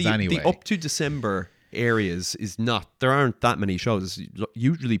seasons anyway. The up to December areas is not, there aren't that many shows.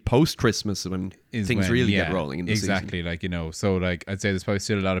 Usually post Christmas when things really get rolling in the exactly season. Like, you know, so like I'd say there's probably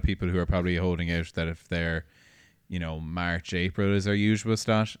still a lot of people who are probably holding out that if they're, you know, March, April is our usual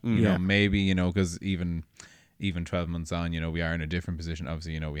slot, you know, maybe, you know, because even even 12 months on, we are in a different position.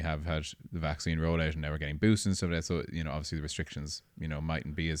 Obviously, we have had the vaccine rollout and now we're getting boosters and stuff like that. So, obviously the restrictions,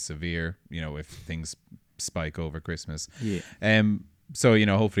 mightn't be as severe, if things spike over Christmas. Yeah. So,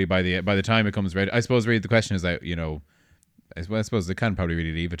 hopefully by the time it comes ready, I suppose really the question is that, I suppose they can probably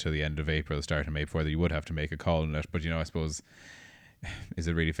really leave it till the end of April, start of May before you would have to make a call on it. But, I suppose, is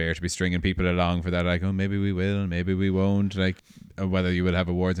it really fair to be stringing people along for that? Like, oh, maybe we will, maybe we won't, like, whether you will have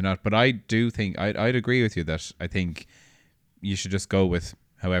awards or not. But I do think, I'd agree with you that I think you should just go with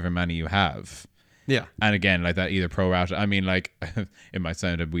however many you have. Yeah. And again, like that, either pro rata. I mean, like, it might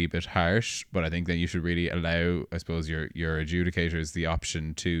sound a wee bit harsh, but I think that you should really allow, I suppose, your adjudicators the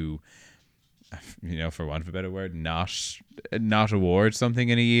option to, for want of a better word, not award something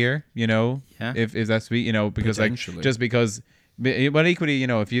in a year, Yeah. if that's because like just because, well, equally,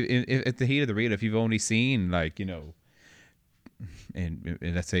 if you at the heat of the reel, if you've only seen like, in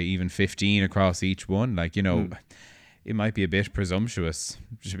let's say even 15 across each one, like, it might be a bit presumptuous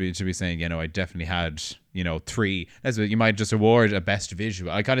to be saying, I definitely had, 3. That's what you might just award a best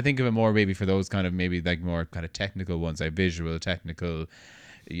visual. I kind of think of it more maybe for those kind of maybe like more kind of technical ones, like visual, technical,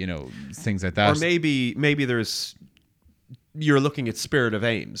 things like that. Or maybe you're looking at Spirit of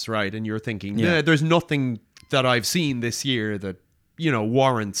Ames, right? And you're thinking, there's nothing that I've seen this year that,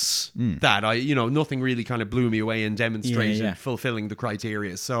 warrants that. Nothing really kind of blew me away and demonstrated fulfilling the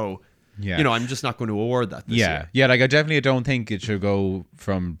criteria. So, I'm just not going to award that this year. Yeah, like I definitely don't think it should go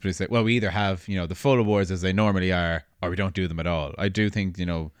from, well, we either have, the full awards as they normally are, or we don't do them at all. I do think,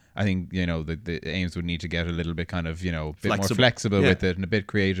 the Ames would need to get a little bit kind of, bit more flexible with it and a bit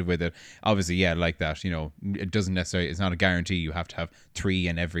creative with it. Obviously, like that, it doesn't necessarily, it's not a guarantee you have to have 3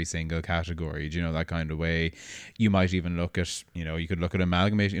 in every single category, that kind of way. You might even look at, you could look at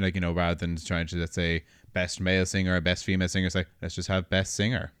amalgamation, like, rather than trying to, let's say, best male singer or best female singer, say, let's just have best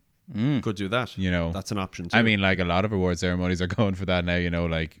singer. Could do that. That's an option too. I mean, like a lot of award ceremonies are going for that now,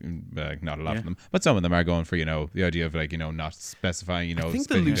 like not a lot of them, but some of them are going for, the idea of like, not specifying, I think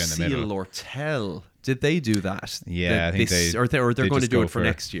the Lucille Lortel, did they do that? Yeah, I think they're going to do it for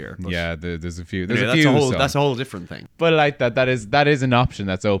next year. Yeah, there's a few. That's a whole different thing. But like that is an option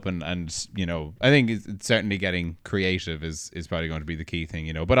that's open, and I think it's certainly getting creative is probably going to be the key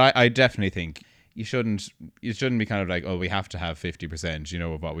thing, But I definitely think you shouldn't be kind of like, oh, we have to have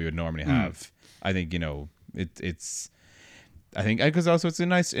 50%, of what we would normally have. I think, it's I think because also it's a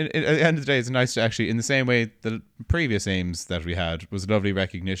nice, at the end of the day, it's nice to actually, in the same way the previous Ames that we had was lovely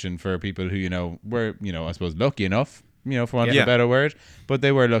recognition for people who, were, I suppose lucky enough, for want of a better word, but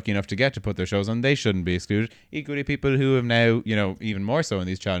they were lucky enough to get to put their shows on. They shouldn't be excluded. Equally, people who have now, even more so in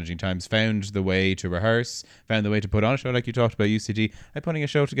these challenging times, found the way to rehearse, found the way to put on a show, like you talked about UCD, like putting a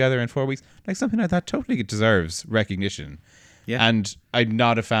show together in 4 weeks, like something like that totally deserves recognition. Yeah. And I'm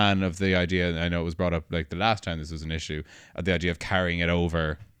not a fan of the idea, and I know it was brought up like the last time this was an issue, of the idea of carrying it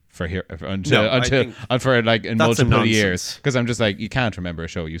over for in multiple years. Because I'm just like, you can't remember a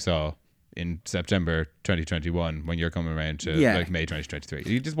show you saw in September 2021 when you're coming around to like May 2023.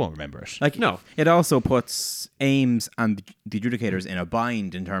 You just won't remember it. Like, no. It also puts Ames and the adjudicators in a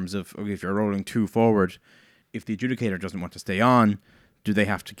bind in terms of, okay, if you're rolling 2 forward, if the adjudicator doesn't want to stay on, do they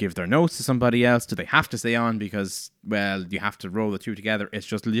have to give their notes to somebody else? Do they have to stay on because, well, you have to roll the 2 together? It's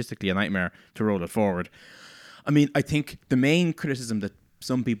just logistically a nightmare to roll it forward. I mean, I think the main criticism that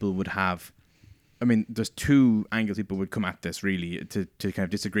some people would have, I mean, there's 2 angles people would come at this really to kind of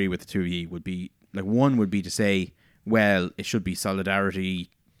disagree with the 2E would be, like, one would be to say, well, it should be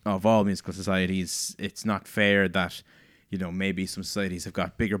solidarity of all musical societies. It's not fair that, maybe some societies have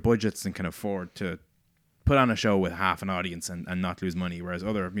got bigger budgets and can afford to put on a show with half an audience and not lose money, whereas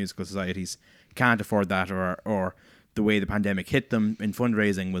other musical societies can't afford that, or the way the pandemic hit them in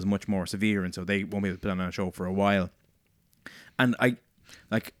fundraising was much more severe, and so they won't be able to put on a show for a while. And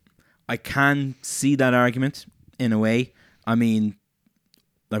I can see that argument in a way. I mean,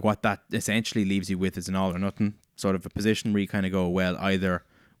 like what that essentially leaves you with is an all or nothing sort of a position where you kind of go, well, either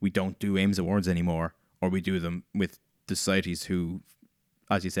we don't do Ames Awards anymore, or we do them with the societies who,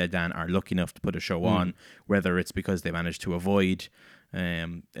 as you said, Dan, are lucky enough to put a show on, whether it's because they managed to avoid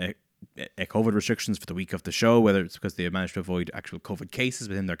COVID restrictions for the week of the show, whether it's because they managed to avoid actual COVID cases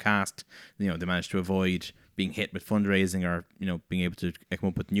within their cast, they managed to avoid being hit with fundraising, or being able to come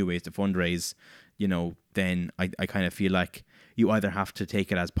up with new ways to fundraise, then I kind of feel like you either have to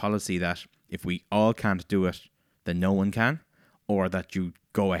take it as policy that if we all can't do it, then no one can, or that you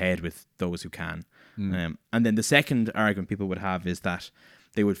go ahead with those who can. And then the second argument people would have is that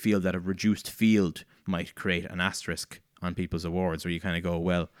they would feel that a reduced field might create an asterisk on people's awards, where you kind of go,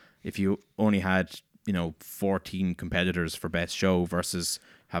 well, if you only had 14 competitors for best show versus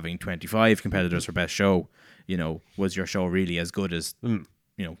having 25 competitors for best show, was your show really as good as,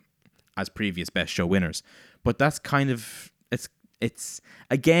 as previous best show winners? But that's kind of, it's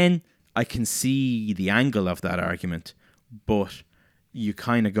again, I can see the angle of that argument, but you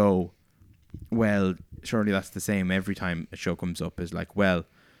kind of go, well, surely that's the same every time a show comes up. Is like, well,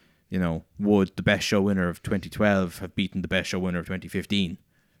 would the best show winner of 2012 have beaten the best show winner of 2015?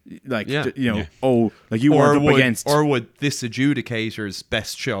 Like, oh, like you weren't up against. Or would this adjudicator's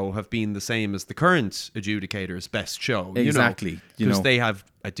best show have been the same as the current adjudicator's best show? Exactly. Because they have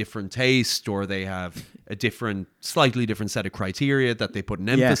a different taste, or they have a slightly different set of criteria that they put an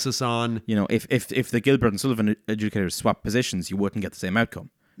emphasis on. If the Gilbert and Sullivan adjudicators swap positions, you wouldn't get the same outcome.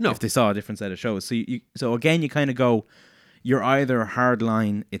 No. If they saw a different set of shows. So again, you kind of go, you're either hard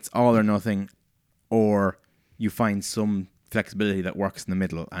line, it's all or nothing, or you find some flexibility that works in the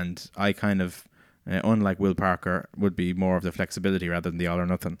middle. And I kind of, unlike Will Parker, would be more of the flexibility rather than the all or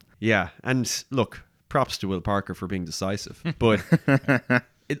nothing. Yeah, and look, props to Will Parker for being decisive. But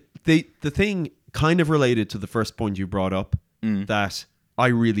the thing kind of related to the first point you brought up that I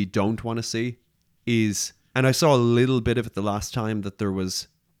really don't want to see is, and I saw a little bit of it the last time, that there was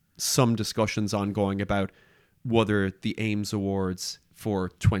some discussions ongoing about whether the Ames Awards for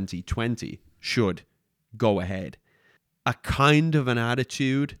 2020 should go ahead. A kind of an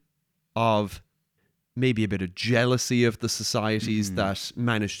attitude of maybe a bit of jealousy of the societies that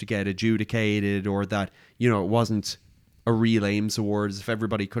managed to get adjudicated, or that, it wasn't a real Ames Awards if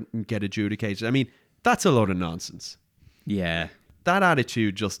everybody couldn't get adjudicated. I mean, that's a load of nonsense. Yeah. That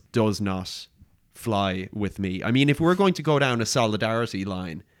attitude just does not fly with me. I mean, if we're going to go down a solidarity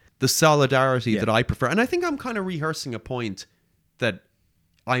line, the solidarity that I prefer, and I think I'm kind of rehearsing a point that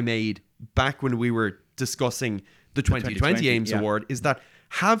I made back when we were discussing the 2020 Ames Award, is that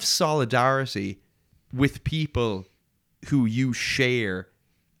have solidarity with people who you share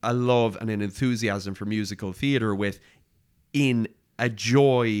a love and an enthusiasm for musical theatre with, in a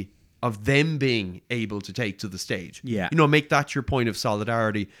joy of them being able to take to the stage. Yeah. Make that your point of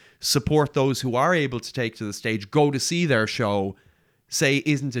solidarity. Support those who are able to take to the stage. Go to see their show. Say,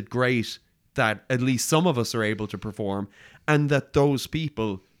 isn't it great that at least some of us are able to perform, and that those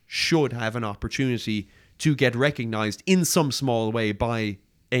people should have an opportunity to get recognised in some small way by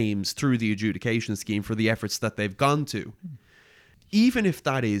Ames through the adjudication scheme for the efforts that they've gone to. Even if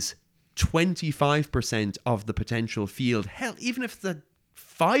that is 25% of the potential field, hell, even if the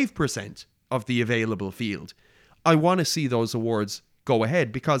 5% of the available field, I want to see those awards go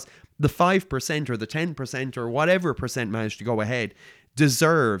ahead, because the 5% or the 10% or whatever percent managed to go ahead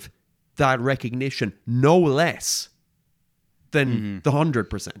deserve that recognition no less than the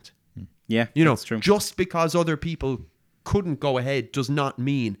 100%. Yeah, that's true. Just because other people couldn't go ahead does not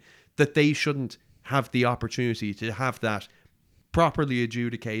mean that they shouldn't have the opportunity to have that properly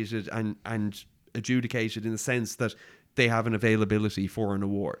adjudicated and adjudicated in the sense that they have an availability for an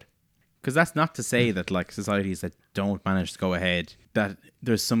award. Because that's not to say that, like, societies that don't manage to go ahead, that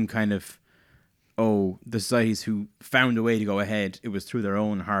there's some kind of, the societies who found a way to go ahead, it was through their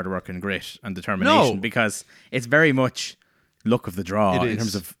own hard work and grit and determination. No. Because it's very much luck of the draw in is.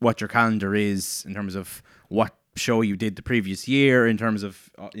 terms of what your calendar is, in terms of what show you did the previous year, in terms of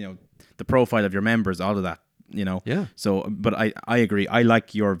the profile of your members, all of that. Yeah. So, but I agree. I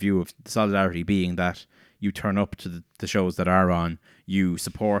like your view of solidarity being that you turn up to the shows that are on, you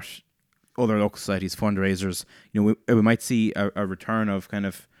support other local societies, fundraisers. We might see a return of kind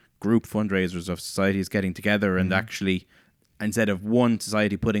of group fundraisers of societies getting together and actually, instead of one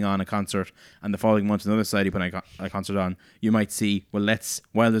society putting on a concert and the following month another society putting a concert on, you might see, well,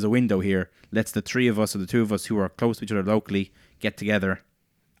 while there's a window here, let's the three of us or the two of us who are close to each other locally get together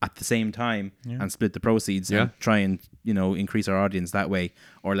at the same time and split the proceeds and try and increase our audience that way.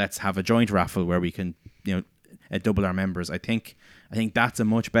 Or let's have a joint raffle where we can double our members. I think that's a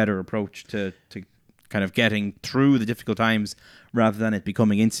much better approach to kind of getting through the difficult times, rather than it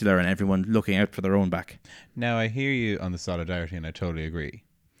becoming insular and everyone looking out for their own back. Now, I hear you on the solidarity, and I totally agree.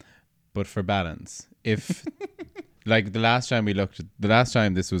 But for balance, if like the last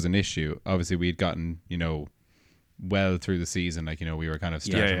time this was an issue, obviously we'd gotten well through the season, we were kind of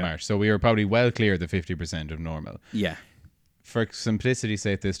starting March, so we were probably well clear of the 50% of normal. Yeah. For simplicity's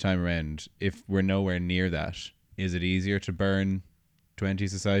sake, this time around, if we're nowhere near that, is it easier to burn 20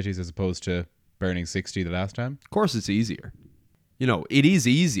 societies as opposed to burning 60 the last time? Of course it's easier. It is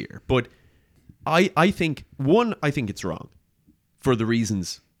easier, but I think it's wrong for the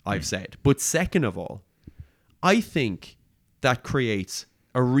reasons I've said. But second of all, I think that creates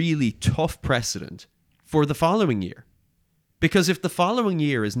a really tough precedent for the following year. Because if the following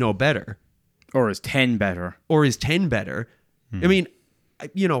year is no better, or is 10 better, I mean,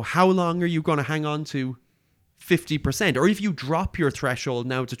 how long are you going to hang on to 50%? Or if you drop your threshold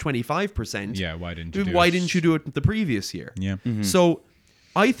now to 25%, Yeah, why didn't you do it the previous year? Yeah. So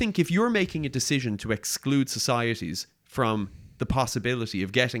I think if you're making a decision to exclude societies from the possibility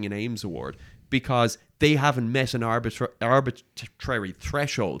of getting an Ames Award because they haven't met an arbitrary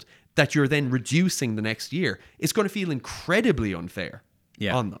threshold that you're then reducing the next year, it's going to feel incredibly unfair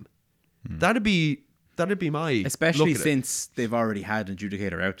on them. That'd be my Especially look at it. since they've already had an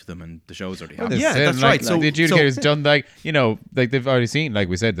adjudicator out to them and the show's already happened. Yeah, that's right. So the adjudicator's done they've already seen, like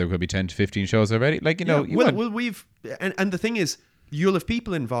we said, there could be 10 to 15 shows already. We've and the thing is, you'll have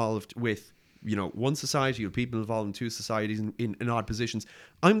people involved with one society, you'll have people involved in two societies in odd positions.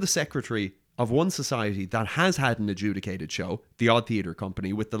 I'm the secretary of one society that has had an adjudicated show, the Odd Theatre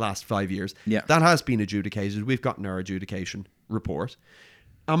Company, with the last 5 years. Yeah. That has been adjudicated. We've gotten our adjudication report.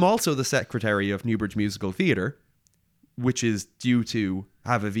 I'm also the secretary of Newbridge Musical Theatre, which is due to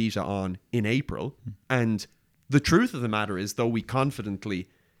have a vita on in April. And the truth of the matter is, though we confidently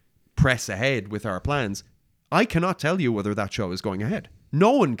press ahead with our plans, I cannot tell you whether that show is going ahead.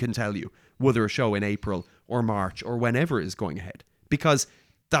 No one can tell you whether a show in April or March or whenever is going ahead, because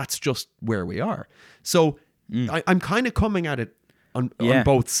that's just where we are. So I'm kind of coming at it on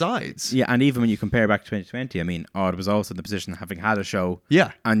both sides. Yeah, and even when you compare back to 2020, I mean, Odd was also in the position of having had a show.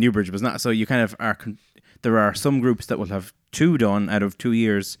 Yeah. And Newbridge was not. So you kind of are... there are some groups that will have 2 done out of 2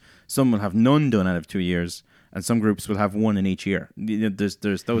 years. Some will have none done out of 2 years. And some groups will have 1 in each year. There's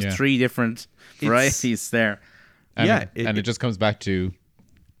those 3 different varieties there. And it just comes back to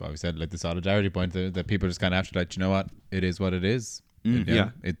what we said, like the solidarity point, that people just kind of have to, like, you know what? It is what it is.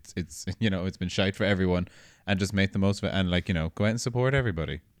 It's it's been shite for everyone, and just make the most of it, and go out and support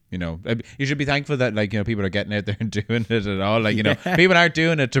everybody. You should be thankful that people are getting out there and doing it at all. People aren't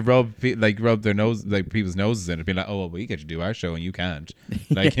doing it to rub their nose, people's noses in it, being like, oh well, we get to do our show and you can't.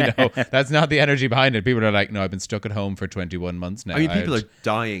 That's not the energy behind it. People are like, no, I've been stuck at home for 21 months now. I mean, people are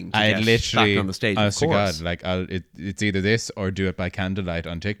dying to get literally back on the stage. Honest to God, it's either this or do it by candlelight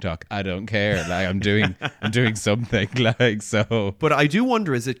on TikTok. I don't care. I'm doing something. So. But I do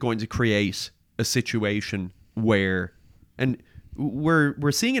wonder, is it going to create a situation where, and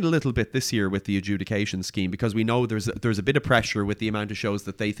we're seeing it a little bit this year with the adjudication scheme, because we know there's a bit of pressure with the amount of shows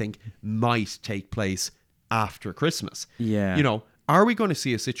that they think might take place after Christmas. Yeah. Are we going to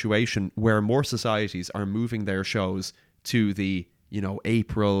see a situation where more societies are moving their shows to the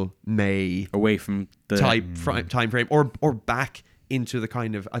April, May away from the time frame, or back into the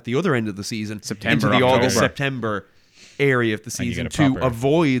kind of at the other end of the season, September, into the October. August, September area of the season, to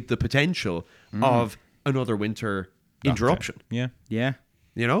avoid the potential of another winter interruption. Yeah.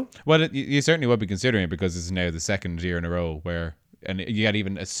 Well, you certainly would be considering it, because this is now the second year in a row where, and you got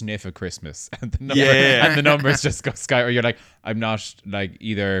even a sniff of Christmas, and the numbers just go sky. Or you're like, I'm not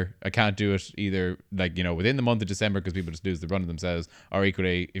either. I can't do it either. Within the month of December, because people just lose the run of themselves. Or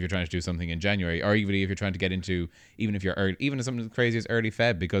equally, if you're trying to do something in January, or equally if you're trying to get into, even if you're early, even if something as crazy as early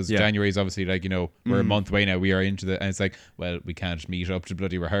Feb, because January is obviously we're a month away now. We are into and it's like, well, we can't meet up to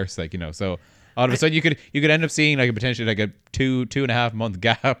bloody rehearse, so. All of a sudden, you could end up seeing a potentially a 2.5 month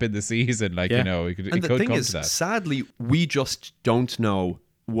gap in the season. It could and the come thing is, to that. sadly, we just don't know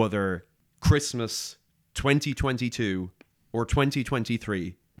whether Christmas 2022 or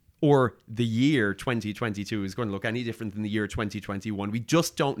 2023 or the year 2022 is going to look any different than the year 2021. We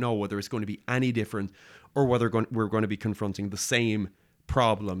just don't know whether it's going to be any different, or whether we're going to be confronting the same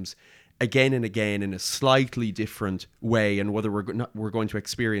problems again and again in a slightly different way, and whether we're going to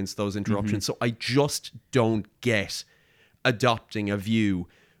experience those interruptions. So I just don't get adopting a view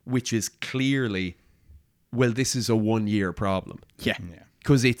which is clearly, well, this is a 1-year problem. Yeah.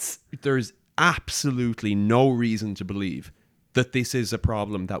 Because there's absolutely no reason to believe that this is a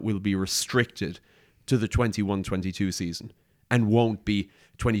problem that will be restricted to the 21-22 season and won't be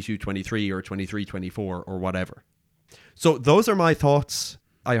 22-23 or 23-24 or whatever. So those are my thoughts.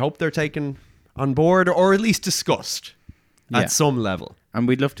 I hope they're taken on board, or at least discussed at some level. And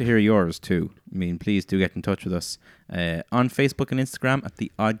we'd love to hear yours too. I mean, please do get in touch with us on Facebook and Instagram at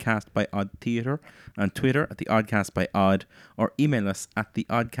the Oddcast by Odd Theatre, on Twitter at the Oddcast by Odd, or email us at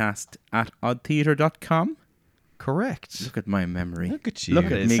theoddcast@oddtheatre.com. Correct. Look at my memory. Look at you.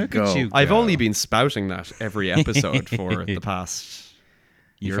 Look at me go. I've only been spouting that every episode for the past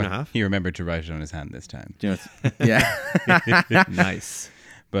year and a half. He remembered to write it on his hand this time. Do you know yeah. Nice.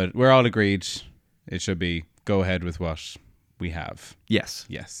 But we're all agreed it should be go ahead with what we have. Yes.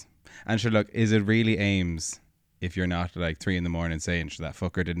 And sure, look, is it really Ames if you're not 3 a.m. saying that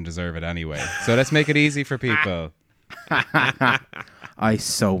fucker didn't deserve it anyway? So let's make it easy for people. I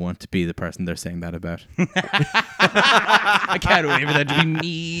so want to be the person they're saying that about. I can't wait for that to be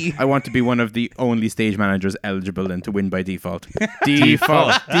me. I want to be one of the only stage managers eligible then to win by default.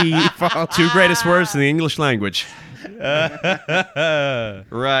 Default. Two greatest words in the English language.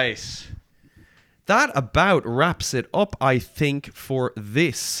 Right. That about wraps it up, I think, for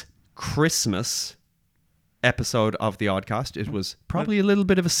this Christmas episode of the Oddcast. It was probably a little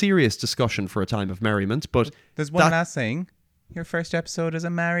bit of a serious discussion for a time of merriment, but There's one last thing. Your first episode as a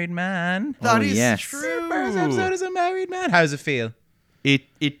married man. that is yes. true. Your first episode as a married man. How does it feel? It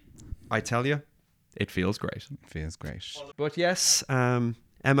I tell you, it feels great. It feels great. But yes,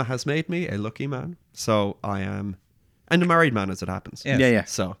 Emma has made me a lucky man, so I am, and a married man as it happens. Yes. Yeah.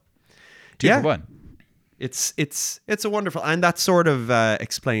 So, Two for one. It's a wonderful, and that sort of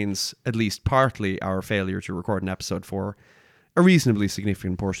explains at least partly our failure to record an episode for a reasonably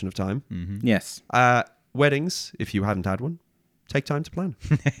significant portion of time. Yes. Weddings, if you hadn't had one, take time to plan.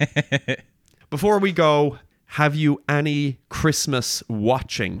 Before we go, have you any Christmas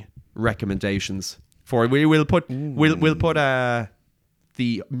watching recommendations for? We'll put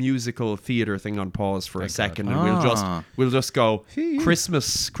the musical theater thing on pause for a second, and we'll just go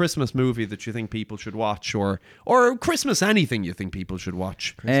Christmas movie that you think people should watch, or Christmas anything you think people should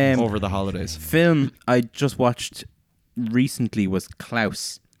watch over the holidays. Film I just watched recently was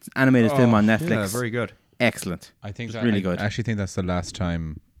Klaus. It's an animated film on Netflix. Yeah, very good. Excellent. I think It's really good. I actually think that's the last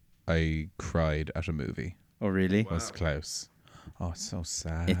time I cried at a movie. Oh, really? Was Klaus. Oh, it's so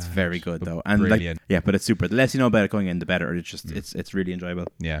sad. It's very good But though, and brilliant. but it's super. The less you know about it going in, the better. It's just it's really enjoyable.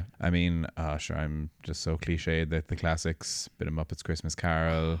 Yeah, I mean, sure, I'm just so cliched that the classics, bit of Muppets Christmas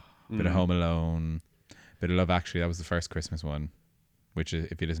Carol, bit of Home Alone, bit of Love Actually. That was the first Christmas one, which is,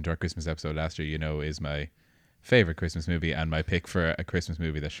 if you listen to our Christmas episode last year, you know is my favorite Christmas movie and my pick for a Christmas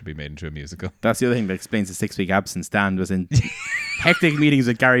movie that should be made into a musical. That's the other thing that explains the 6-week absence. Dan was in hectic meetings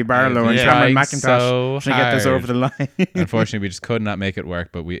with Gary Barlow and Yeah. Cameron Trying McIntosh so to get this hard. over the line. Unfortunately, we just could not make it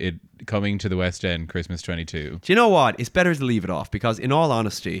work, but coming to the West End Christmas 22. Do you know what? It's better to leave it off, because in all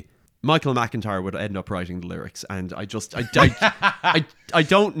honesty, Michael McIntyre would end up writing the lyrics, and I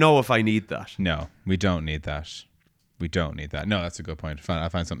don't know if I need that. No, we don't need that. We don't need that. No, that's a good point. I'll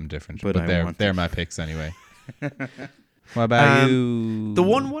find something different. But But I want they're my picks anyway. What about you? The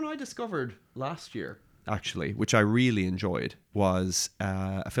one I discovered last year, actually, which I really enjoyed, was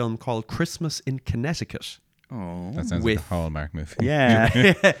a film called Christmas in Connecticut. Oh, That sounds like a Hallmark movie.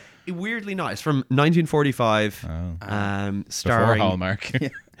 yeah. Weirdly nice, from 1945, Before starring Hallmark.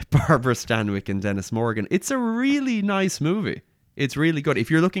 Barbara Stanwyck and Dennis Morgan. It's a really nice movie. It's really good.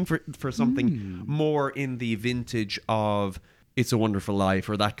 If you're looking for something more in the vintage of It's a Wonderful Life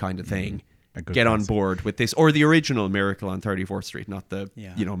or that kind of thing, A good get on classic. board with this, or the original Miracle on 34th Street, not the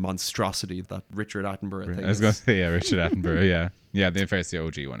Yeah. monstrosity that Richard Attenborough thing. I was going to say, yeah, Richard Attenborough, yeah. Yeah, the Infair's the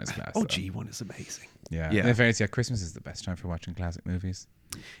OG one is class. though. OG one is amazing. Yeah. Yeah. In fairness, yeah, Christmas is the best time for watching classic movies.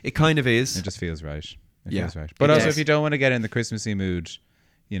 It kind of is. It just feels right. It Yeah. feels right. But It also, does. if you don't want to get in the Christmassy mood,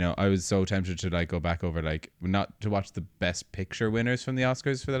 I was so tempted to go back over not to watch the best picture winners from the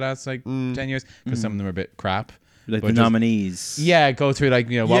Oscars for the last 10 years, because some of them are a bit crap. Like But the just- nominees. Yeah, go through what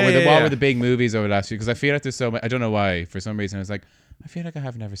Yeah, were the big movies over the last year? Because I feel like there's so much. I don't know why. For some reason, I was like, I feel like I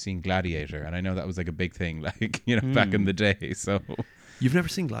have never seen Gladiator, and I know that was like a big thing, back in the day. So You've never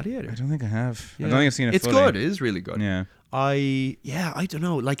seen Gladiator? I don't think I have. Yeah. I don't think I've seen it. It's fully. good. It is really good. Yeah. I don't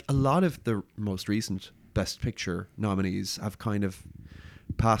know. Like, a lot of the most recent Best Picture nominees have kind of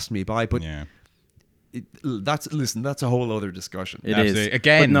passed me by, but Yeah. that's a whole other discussion. It is. Absolutely.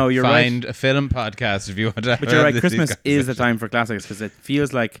 Again, But no, you're find right. a film podcast if you want to. But you're right. have Christmas these is the conversations. time for classics because it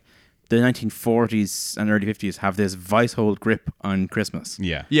feels like the 1940s and early 50s have this vice-hold grip on Christmas.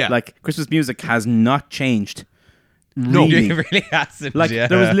 Yeah. Yeah. Like, Christmas music has not changed. No. Really. It really hasn't. Like, yeah.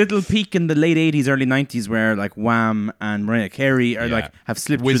 there was a little peak in the late 80s, early 90s where, like, Wham and Mariah Carey are, Yeah. have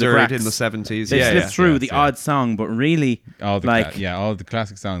slipped Wizard through the cracks. in the 70s. They Yeah, slipped yeah. through Yes, the yeah. odd song, but really, all the all the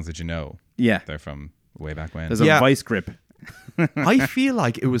classic songs that yeah, they're from way back when. there's Yeah. a vice grip. I feel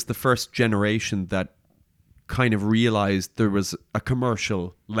like it was the first generation that kind of realized there was a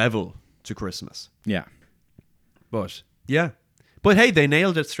commercial level to Christmas. Yeah. But hey, they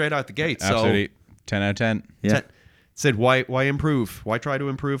nailed it straight out the gate. Absolutely. 10 out of 10. Yeah. So said, why improve? Why try to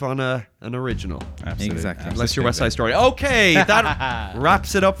improve on an original? Absolutely. Exactly. Unless you're West Side Story. Okay, that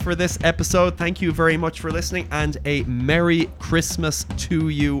wraps it up for this episode. Thank you very much for listening, and a Merry Christmas to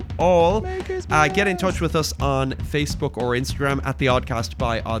you all. Merry Christmas. Get in touch with us on Facebook or Instagram at The Oddcast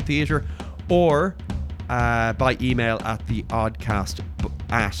by Odd Theatre, or by email at theoddcast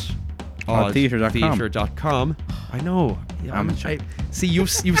at Oddtheatre.com. Theatre.com. I know. Yeah, Amateur. See, you've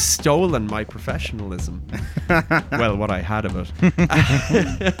stolen my professionalism. Well, what I had of it.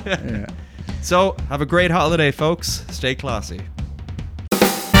 Yeah. So, have a great holiday, folks. Stay classy.